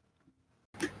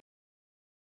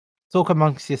 Talk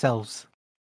amongst yourselves.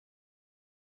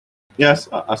 Yes,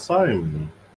 I saw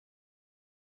him.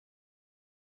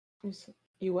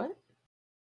 You what?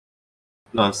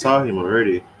 No, I saw him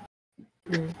already.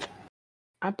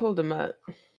 I pulled him up.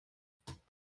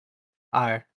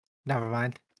 Oh, never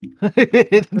mind.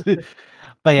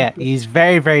 But yeah, he's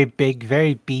very, very big,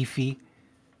 very beefy.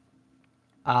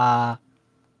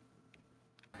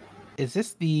 Is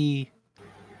this the?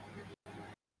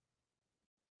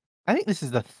 I think this is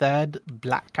the third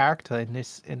black character in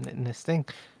this thing,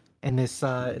 in this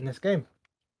game.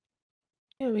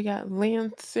 Yeah, we got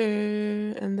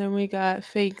Lancer, and then we got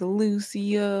fake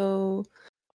Lucio.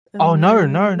 Oh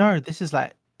no! This is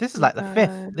like the fifth.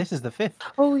 got- This is the fifth.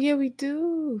 Oh yeah, we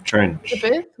do. Trench. The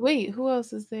fifth? Wait, who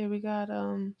else is there? We got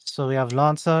So we have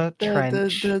Lancer,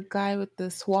 Trench, the guy with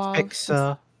the suave.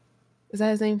 Fixer. Is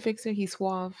that his name? Fixer? He's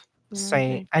suave.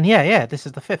 Saint, and yeah, this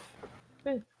is the fifth.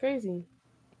 Fifth, crazy.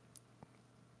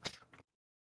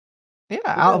 Yeah,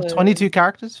 out of 22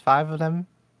 characters, 5 of them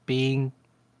being,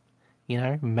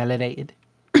 melanated.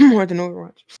 More than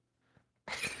Overwatch.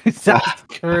 That's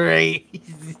crazy.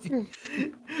 Do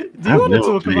you want to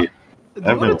talk about? Do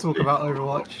you want to talk about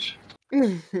Overwatch?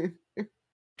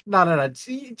 No. Do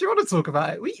you want to talk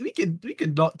about it? We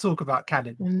can not talk about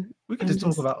canon. We can just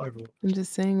talk about Overwatch. I'm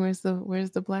just saying, where's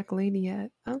the black lady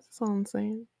at? That's all I'm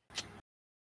saying.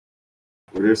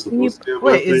 Wait,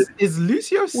 is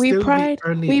Lucio still the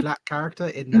only black character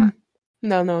in that?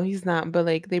 No, he's not. But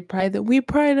like we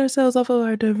pride ourselves off of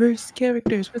our diverse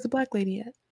characters. Where's the black lady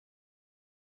at?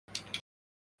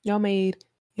 Y'all made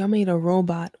a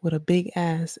robot with a big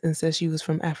ass and said she was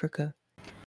from Africa.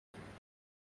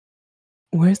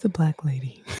 Where's the black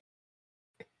lady?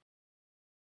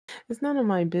 It's none of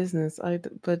my business.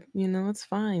 But it's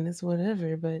fine. It's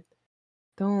whatever. But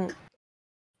don't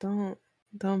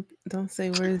say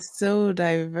we're so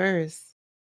diverse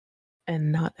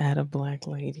and not add a black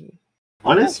lady.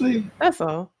 Honestly, that's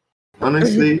all.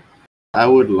 Honestly, I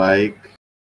would like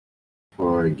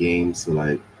for games to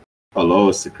like allow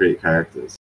us to create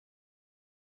characters.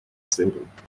 Simple.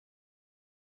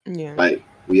 Yeah. Like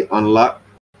we unlock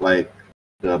like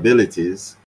the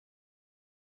abilities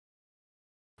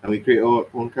and we create our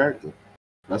own character.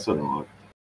 That's what I want.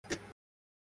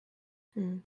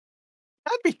 That'd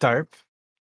be dope.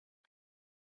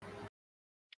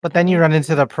 But then you run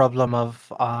into the problem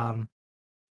of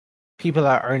people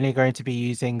are only going to be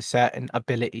using certain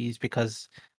abilities because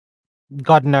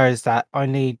God knows that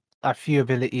only a few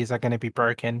abilities are going to be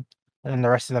broken and then the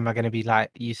rest of them are going to be like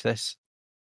useless.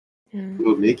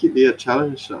 We'll make it be a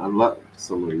challenge to unlock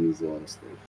some of these stuff.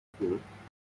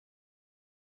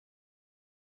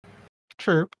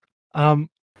 True.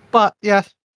 But yeah,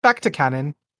 back to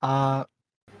canon.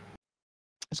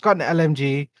 It's got an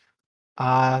LMG.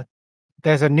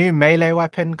 There's a new melee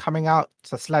weapon coming out.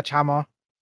 It's a sledgehammer.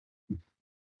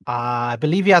 I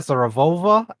believe he has a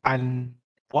revolver. And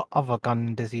what other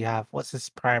gun does he have? What's his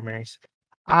primaries?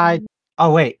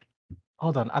 Oh wait,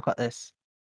 hold on. I got this.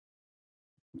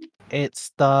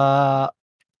 It's the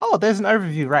there's an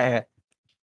overview right here.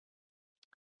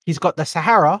 He's got the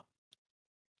Sahara.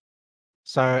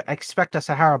 So expect a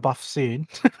Sahara buff soon.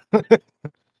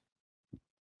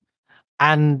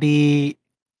 and the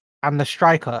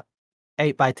striker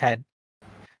 8x10.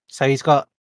 So he's got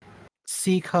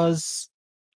Seeker's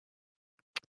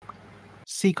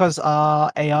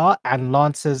AR and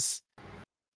Lance's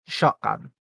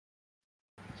shotgun.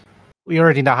 We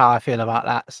already know how I feel about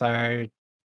that. So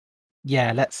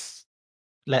yeah, let's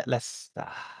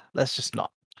just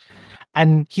not.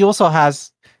 And he also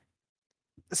has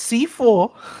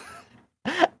C4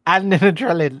 and an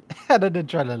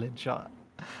adrenaline shot.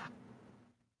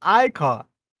 I can't.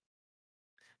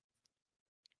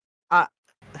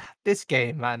 This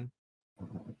game, man.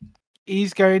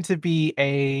 He's going to be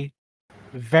a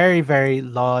very, very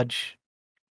large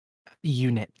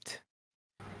unit.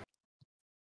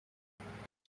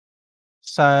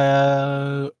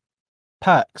 So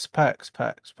perks.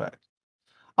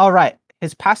 All right,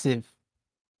 his passive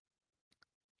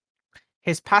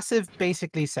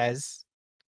basically says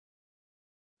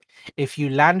if you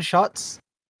land shots,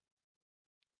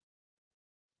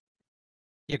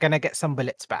 you're gonna get some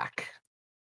bullets back.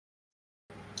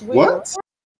 Wait, What?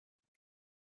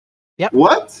 Yep.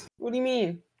 What? What do you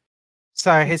mean?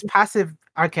 So his passive,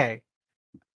 okay.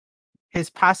 His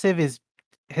passive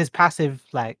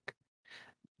like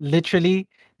literally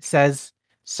says,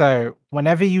 so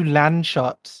whenever you land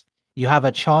shots, you have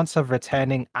a chance of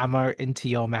returning ammo into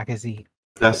your magazine.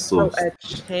 That's so. Oh, a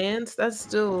chance? That's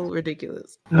still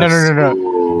ridiculous. No.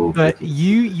 So But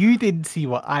ridiculous. you didn't see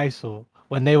what I saw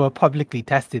when they were publicly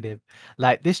testing him.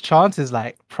 Like this chance is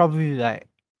like probably like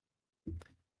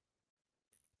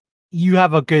you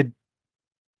have a good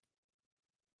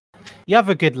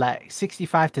like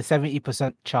 65 to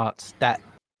 70% chance that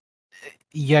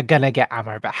you're gonna get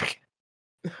ammo back.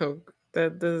 Oh,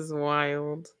 that is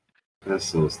wild. That's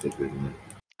so stupid, man.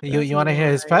 You want to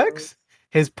hear his wild. perks?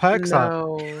 His perks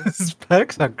No.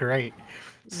 are great.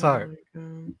 So Oh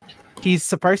my God. he's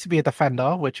supposed to be a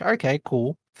defender, which okay,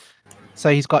 cool. So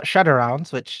he's got shadow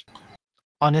rounds, which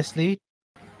honestly,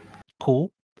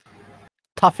 cool.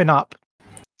 Toughen up.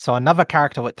 So another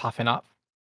character with toughen up.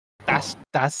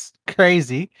 That's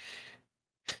crazy.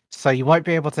 So you won't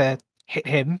be able to hit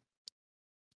him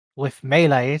with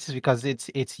melees because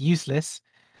it's useless.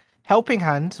 Helping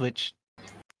hands, which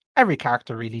every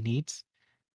character really needs.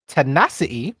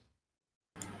 Tenacity,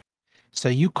 so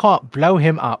you can't blow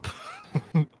him up.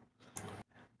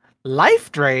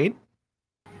 Life drain,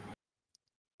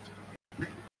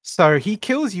 so he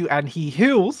kills you and he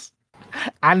heals.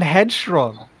 And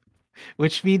headstrong,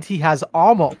 which means he has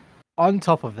armor on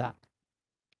top of that.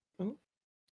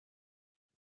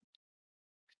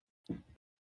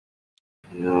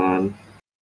 Yawn.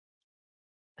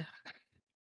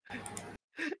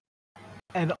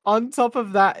 And on top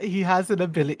of that, he has an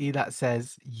ability that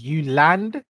says you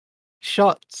land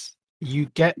shots, you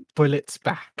get bullets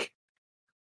back.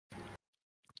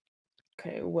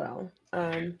 Okay, well,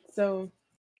 so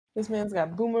this man's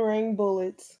got boomerang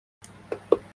bullets,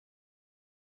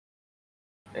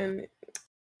 and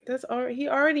he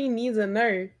already needs a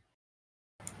nerf.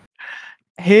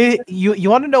 Here, you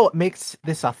want to know what makes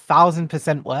this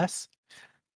 1,000% worse?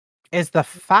 Is the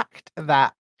fact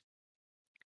that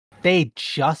they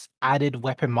just added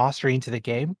weapon mastery into the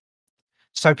game.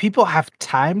 So people have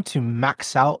time to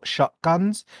max out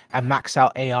shotguns and max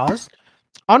out ARs.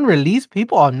 On release,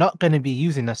 people are not going to be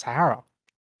using the Sahara.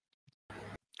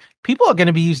 People are going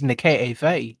to be using the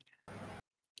KA-30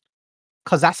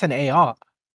 because that's an AR.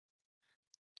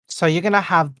 So you're going to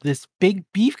have this big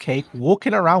beefcake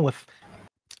walking around with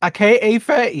a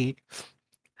KA-30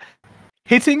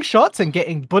 hitting shots and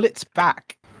getting bullets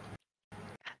back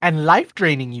and life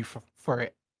draining you for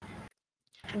it.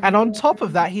 And on top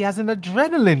of that, he has an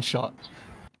adrenaline shot.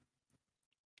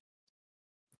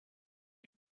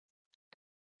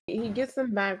 He gets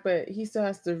them back, but he still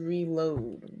has to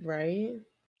reload, right?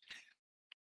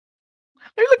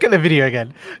 Let me look at the video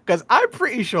again, because I'm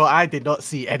pretty sure I did not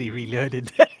see any reloading.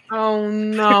 Oh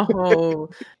no.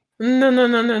 No.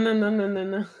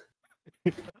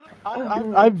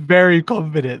 I'm very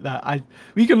confident that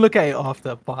we can look at it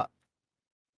after, but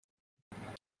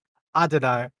I don't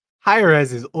know.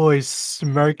 Hi-Rez is always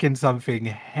smoking something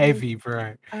heavy,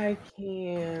 bro. I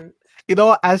can't. You know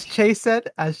what? As Chase said,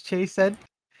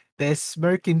 there's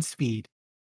smoking speed.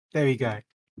 There we go.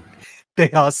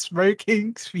 They are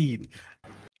smoking speed.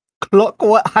 Clock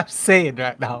what I'm saying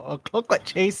right now, or clock what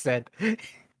Chase said. Wait,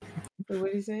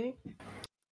 what are you saying?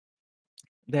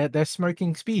 They're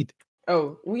smoking speed.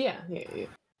 Oh, well, yeah.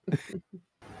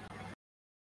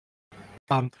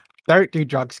 Don't do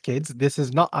drugs, kids. This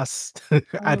is not us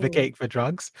advocating for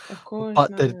drugs. Of course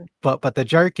But not. the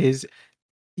joke is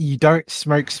you don't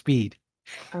smoke speed.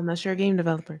 Unless you're a game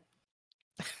developer.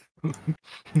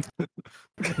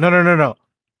 No.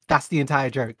 That's the entire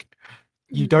joke.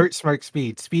 You Mhm. don't smoke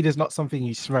speed. Speed is not something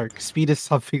you smoke. Speed is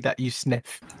something that you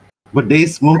sniff. But they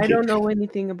smoke I it. don't know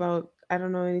anything about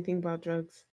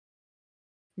drugs.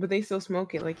 But they still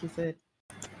smoke it, like you said.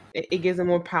 It gives a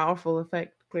more powerful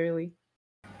effect, clearly.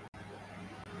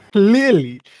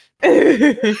 Clearly.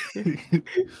 I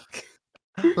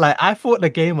Like, I thought the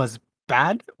game was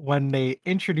bad when they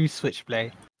introduced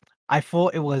Switchblade. I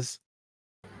thought it was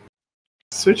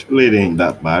Switchblade ain't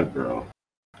that bad, bro.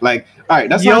 Like, all right,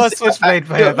 that's what your I'm saying. Switchblade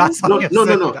player. That's how No, you're no, no,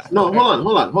 saying no, that. no.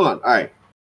 Hold on. All right,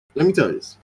 let me tell you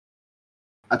this.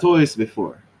 I told you this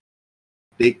before.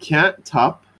 They can't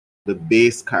top the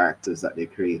base characters that they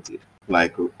created,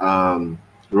 like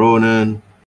Ronan,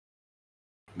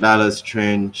 Dallas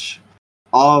Trench.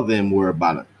 All of them were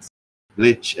balanced.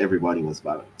 Glitch, everybody was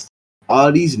balanced.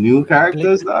 All these new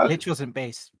characters, dog. Glitch wasn't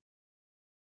base.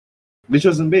 Glitch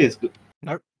wasn't base.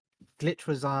 Nope. Glitch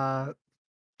was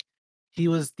he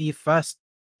was the first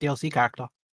DLC character.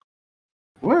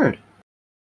 Word.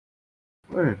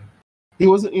 He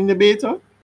wasn't in the beta.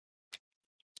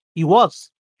 He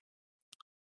was.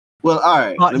 Well, all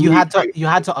right. But let you me had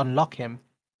rephrase. to unlock him.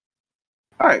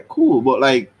 All right, cool. But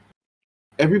like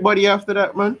everybody after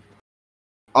that, man,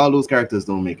 all those characters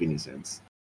don't make any sense.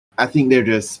 I think they're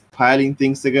just piling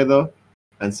things together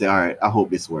and say, all right, I hope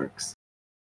this works.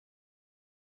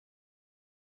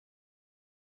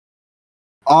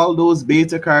 All those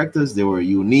beta characters, they were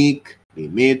unique, they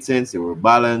made sense, they were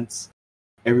balanced.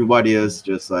 Everybody else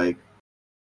just like,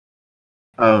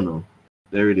 I don't know.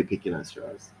 They're really picking at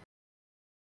straws.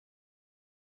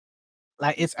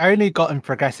 Like, it's only gotten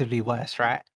progressively worse,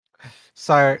 right?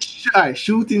 So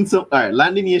All right,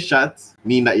 landing your shots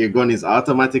mean that your gun is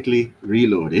automatically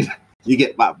reloaded. You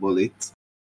get back bullets.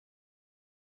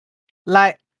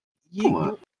 like Come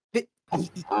on.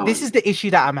 this is the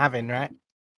issue that I'm having, right?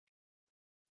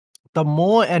 The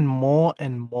more and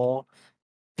more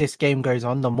this game goes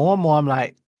on, the more and more I'm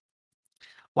like,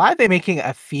 why are they making it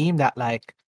a theme that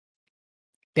like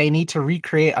they need to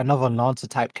recreate another Lancer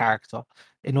type character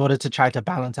in order to try to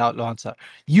balance out Lancer?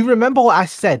 You remember what I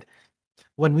said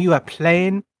when we were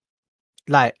playing?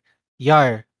 Like,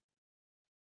 yo,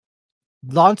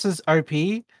 Lancer's OP,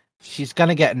 she's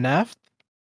gonna get nerfed.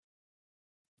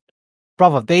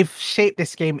 Brother, they've shaped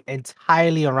this game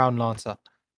entirely around Lancer.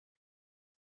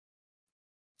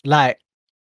 Like,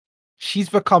 she's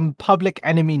become public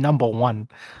enemy number one.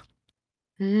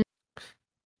 Mhm.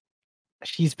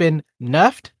 She's been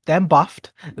nerfed, then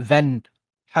buffed, then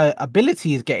her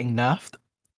ability is getting nerfed.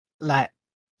 Like,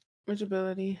 Which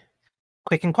ability?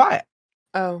 quick and quiet.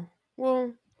 Oh,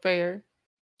 well, fair.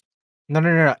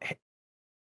 No.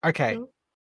 Okay. No,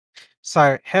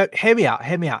 So hear me out.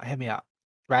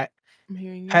 Right? I'm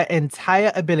hearing you. Her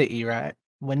entire ability, right?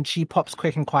 When she pops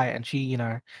quick and quiet and she,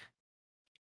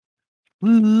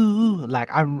 woo, like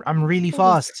I'm really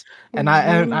fast. And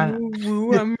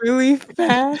Woo, I'm really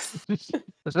fast.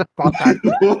 Fuck that.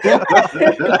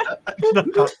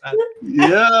 Fuck that.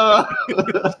 Yeah.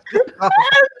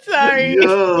 Sorry.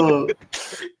 Yo.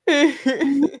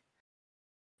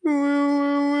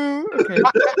 Okay.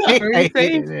 I What were you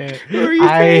saying? hate What were it. you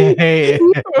I saying? hate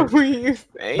it. What were you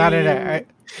saying? No.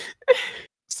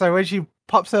 So when she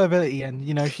pops her ability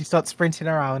and she starts sprinting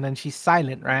around and she's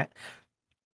silent, right?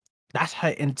 That's her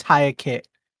entire kit.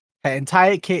 Her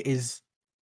entire kit is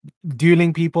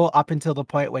dueling people up until the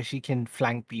point where she can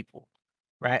flank people,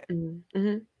 right?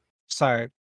 Mm-hmm. So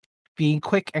being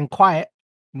quick and quiet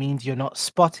means you're not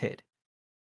spotted.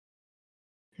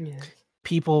 Yes.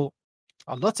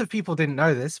 Lots of people didn't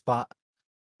know this, but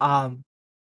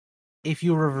if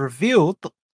you were revealed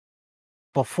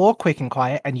before quick and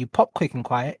quiet and you pop quick and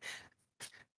quiet,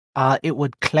 it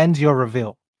would cleanse your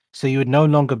reveal. So you would no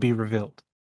longer be revealed.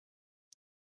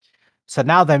 So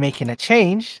now they're making a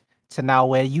change to now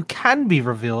where you can be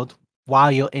revealed while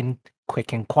you're in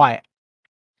quick and quiet,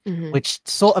 Mm-hmm. which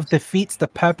sort of defeats the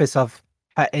purpose of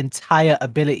her entire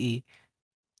ability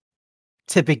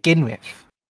to begin with.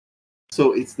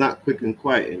 So it's not quick and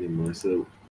quiet anymore. So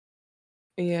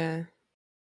Yeah.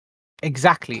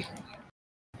 Exactly.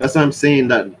 that's what I'm saying,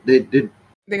 that they did,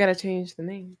 They gotta change the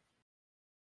name.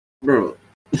 bro.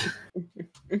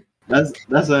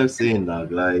 That's what I'm saying,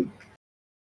 dog. Like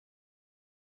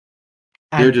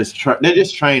And they're just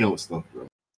trying out stuff, bro.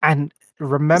 and It's not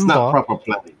remember, proper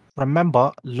planning.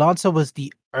 Lancer was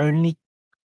the only.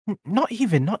 Not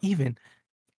even.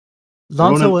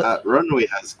 Lancer was Runway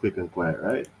has quick and quiet,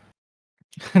 right?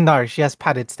 no. She has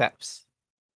padded steps.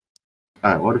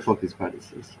 All right, what the fuck is Patty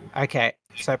says? Okay,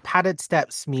 so padded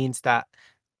steps means that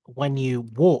when you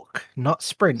walk, not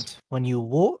sprint, when you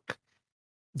walk,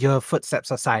 your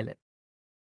footsteps are silent.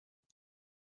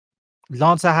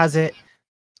 Lancer has it.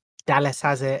 Dallas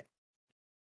has it.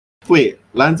 Wait,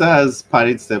 Lanza has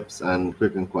padded steps and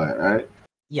quick and quiet, right?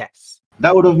 Yes.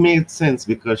 That would have made sense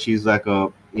because she's like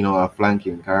a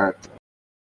flanking character.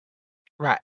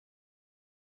 Right.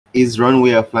 Is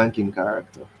Runway a flanking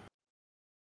character?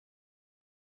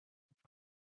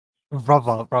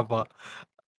 Brother.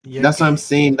 You That's why I'm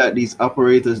saying that these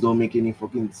operators don't make any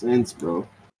fucking sense, bro.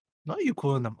 not you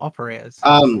calling them operators.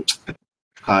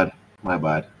 God, my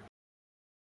bad.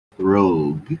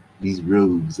 Rogue. These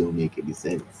rogues don't make any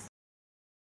sense.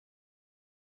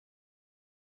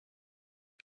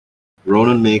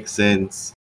 Ronan makes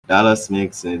sense. Dallas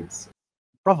makes sense.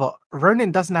 Brother,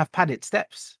 Ronin doesn't have padded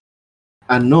steps.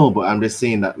 I know, but I'm just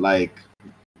saying that like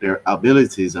their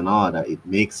abilities and all that, it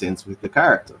makes sense with the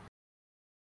character.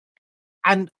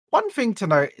 And one thing to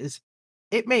note is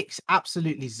it makes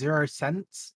absolutely zero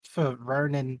sense for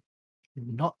Ronin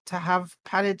not to have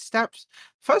padded steps.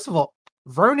 First of all,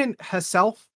 Ronin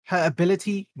herself, her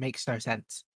ability makes no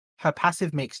sense. Her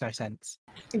passive makes no sense.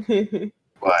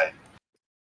 Why?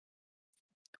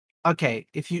 Okay,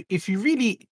 if you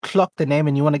really clock the name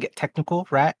and you want to get technical,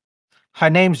 right? Her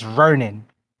name's Ronin.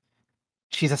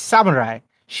 She's a samurai.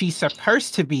 She's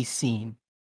supposed to be seen.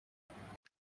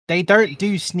 They don't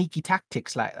do sneaky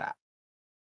tactics like that.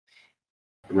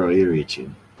 Bro, you're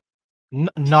reaching.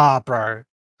 Nah, bro.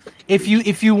 If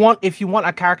you want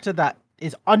a character that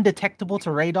is undetectable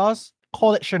to radars,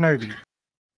 call it Shinobi.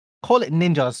 Call it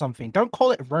Ninja or something. Don't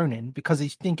call it Ronin because you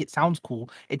think it sounds cool.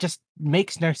 It just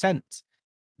makes no sense.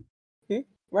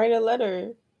 Write a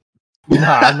letter. No,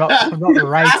 I'm not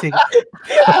writing.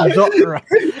 I'm not right.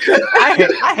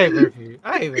 I hate review.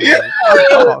 I hate review.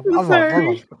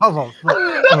 Come on.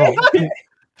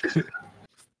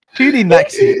 Tune in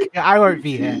next week. I won't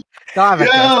be here. Don't have a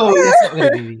guess. Yo, It's not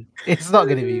gonna be me. It's not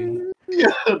gonna be me.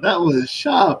 yo, that was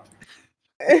sharp.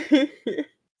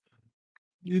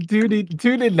 You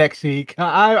tune in next week.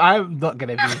 I'm not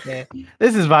gonna be here.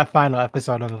 This is my final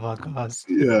episode of the podcast.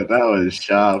 Yeah, that was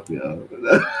sharp, yo.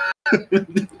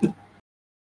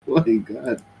 Oh my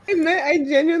god. I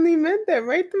genuinely meant that.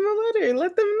 Write them a letter.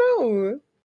 Let them know.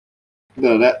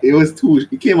 No,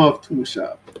 it came off too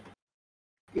sharp.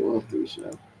 But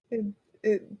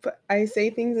I say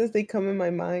things as they come in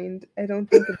my mind. I don't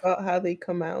think about how they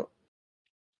come out.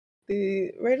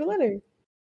 They write a letter.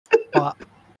 But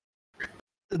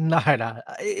no.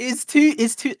 It's too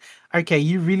okay.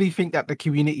 You really think that the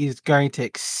community is going to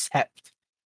accept?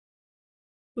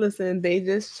 Listen, they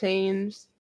just changed.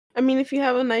 I mean, if you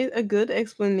have a good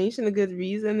explanation, a good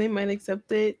reason, they might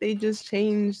accept it. They just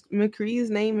changed McCree's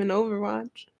name in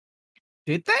Overwatch.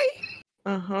 Did they?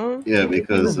 Yeah,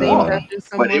 because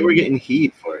but they were getting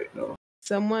heat for it though.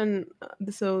 Someone, I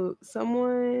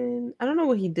don't know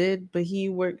what he did, but he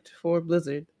worked for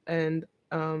Blizzard, and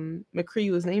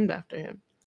McCree was named after him.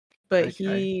 But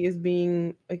he is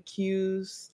being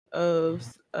accused of,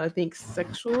 I think,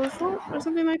 sexual assault or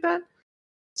something like that.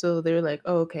 So they were like,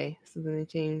 "Oh, okay." So then they're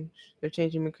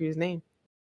changing McCree's name.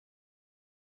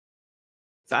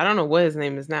 So I don't know what his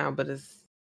name is now, but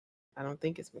I don't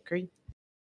think it's McCree.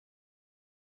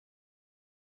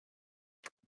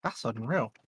 That's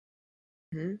unreal.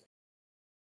 Mm-hmm.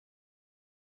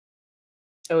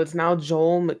 So it's now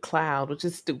Joel McLeod, which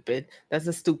is stupid. That's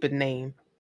a stupid name.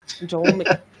 Joel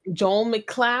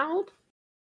McLeod.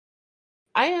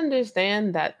 I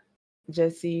understand that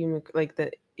Jesse,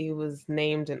 that he was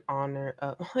named in honor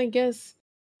of. I guess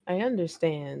I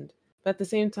understand, but at the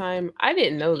same time, I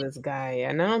didn't know this guy,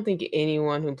 and I don't think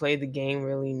anyone who played the game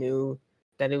really knew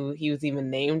that he was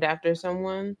even named after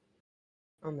someone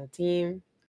on the team.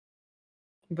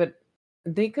 But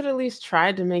they could at least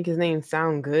try to make his name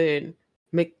sound good,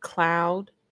 McCloud.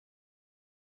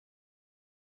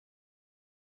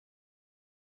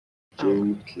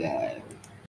 Jim Cloud.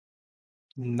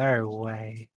 No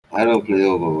way. I don't play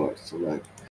Overwatch, so like,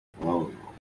 I don't know.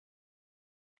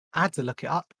 I had to look it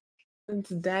up. It's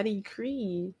Daddy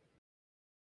Cree.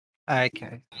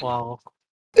 Okay, well,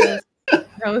 That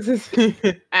was his.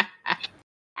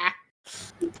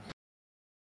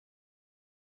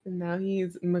 And now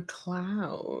he's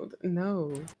McLeod.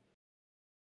 No.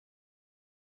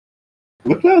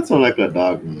 McLeod sound like a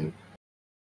dog name.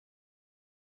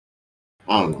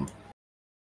 I don't know.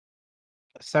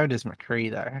 So does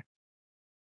McCree, though.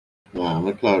 Nah,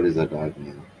 McLeod is a dog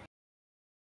name.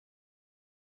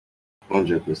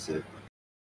 100%.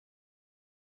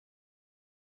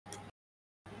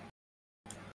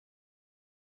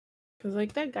 Because,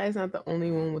 like, that guy's not the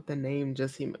only one with the name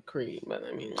Jesse McCree. But,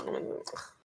 I mean,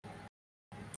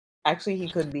 actually, he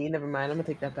could be. Never mind. I'm going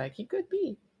to take that back. He could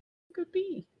be. He could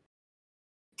be.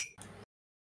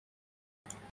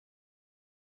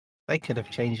 They could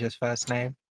have changed his first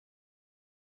name.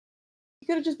 He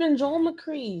could have just been Joel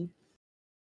McCree.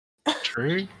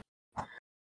 True.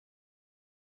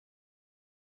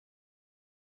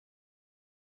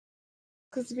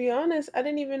 Because, to be honest, I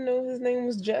didn't even know his name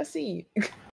was Jesse.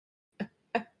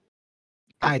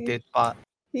 I did, but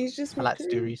He's just I like to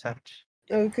do McCree. research.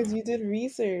 Oh, because you did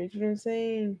research. You know what I'm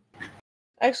saying?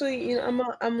 Actually, you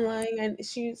know, I'm lying.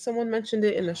 Someone mentioned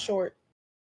it in a short,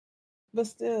 but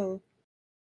still,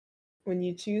 when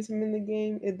you choose him in the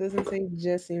game, it doesn't say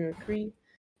Jesse McCree.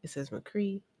 It says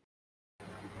McCree.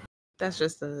 That's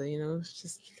just it's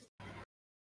just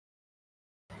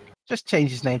Just change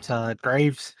his name to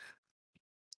Graves.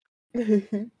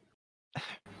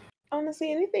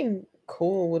 honestly, anything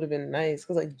cool would have been nice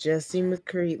because like Jesse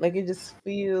McCree, like it just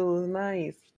feels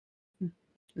nice.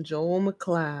 Joel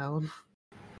McLeod.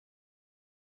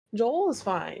 Joel is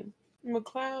fine.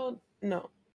 McLeod, no.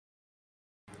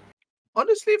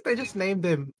 Honestly, if they just named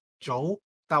him Joel,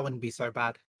 that wouldn't be so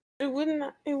bad. It wouldn't.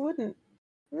 It wouldn't.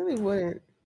 It really wouldn't.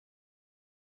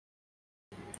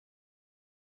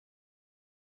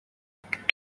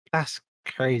 That's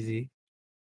crazy.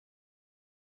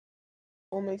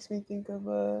 All makes me think of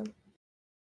The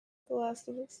Last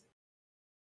of Us.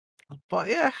 But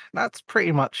yeah, that's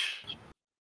pretty much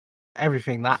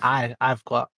everything that I've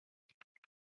got.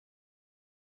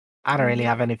 I don't really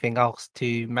have anything else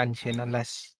to mention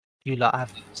unless you lot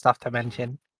have stuff to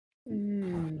mention.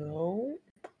 No.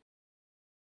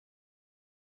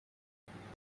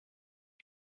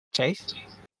 Chase?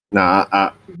 Nah,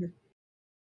 Mhm.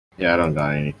 yeah, I don't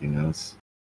got anything else.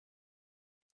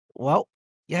 Well,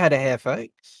 you heard it here,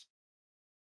 folks.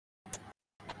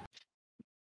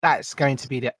 That's going to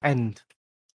be the end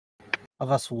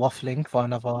of us waffling for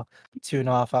another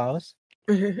 2.5 hours.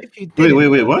 If you did Wait,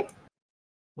 enjoy- what?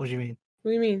 What do you mean?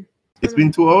 What do you mean? It's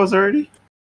been 2 hours already?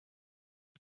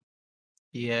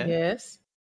 Yeah. Yes.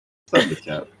 Stop the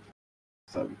cap.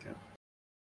 Stop the cap.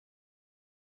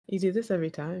 You do this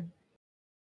every time.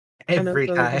 Every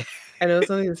time. I know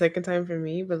it's only the second time for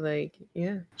me, but like,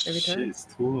 yeah, every Shit, time. it's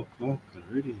 2 o'clock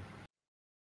already.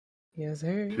 Yes,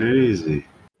 sir. Crazy.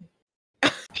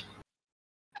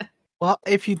 Well,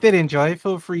 if you did enjoy,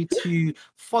 feel free to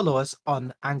follow us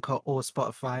on Anchor or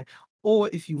Spotify. Or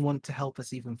if you want to help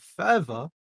us even further,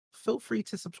 feel free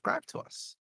to subscribe to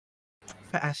us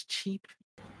for as cheap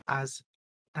as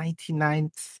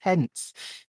 99 cents.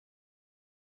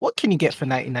 What can you get for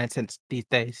 99 cents these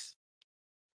days?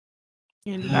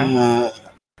 Candy. Huh?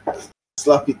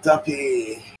 Sloppy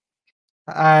toppy.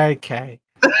 Okay.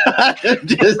 I'm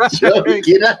just joking.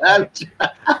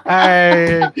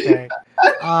 Okay.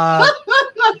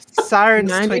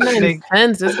 Siren's Twitch 99 link.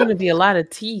 cents. There's gonna be a lot of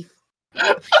teeth.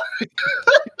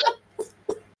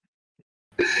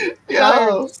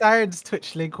 Yo. Siren's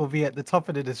Twitch link will be at the top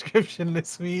of the description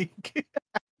this week.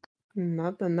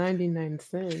 Not the 99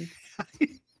 cents.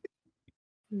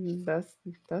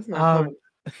 That's not fun.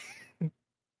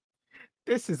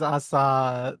 This is us.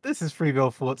 This is Free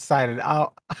Will Thoughts signing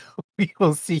out. We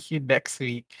will see you next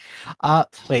week.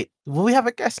 Wait, will we have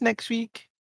a guest next week?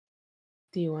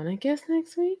 Do you want to guess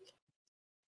next week?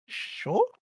 Sure.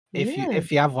 Yeah.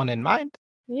 If you have one in mind.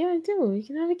 Yeah, I do. We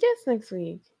can have a guest next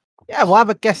week. Yeah, we'll have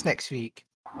a guest next week.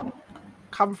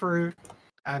 Come through,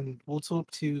 and we'll talk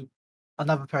to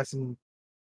another person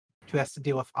who has to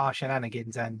deal with our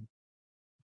shenanigans and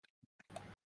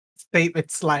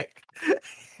statements like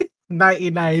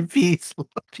 99p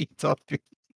sloppy toppy.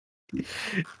 It's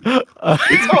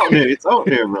out there. It's out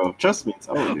there, bro. Trust me, it's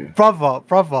out there. Brother.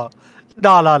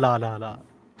 No.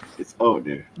 It's out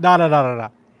there. No.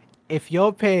 If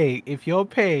you're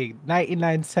paying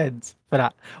 99 cents for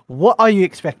that, what are you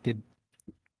expecting?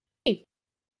 Hey.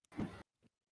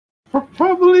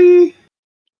 Probably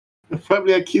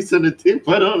a kiss on the tip.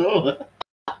 I don't know.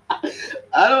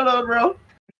 I don't know, bro.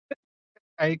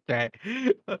 Okay.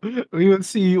 We will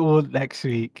see you all next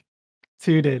week.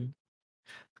 Tune in.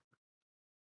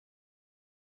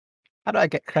 How do I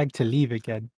get Craig to leave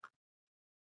again?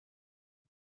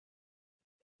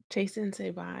 Jason,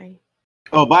 say bye.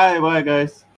 Oh, bye,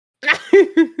 guys.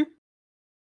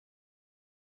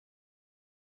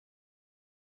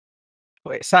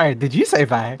 Wait, sorry, did you say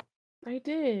bye? I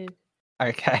did.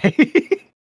 Okay.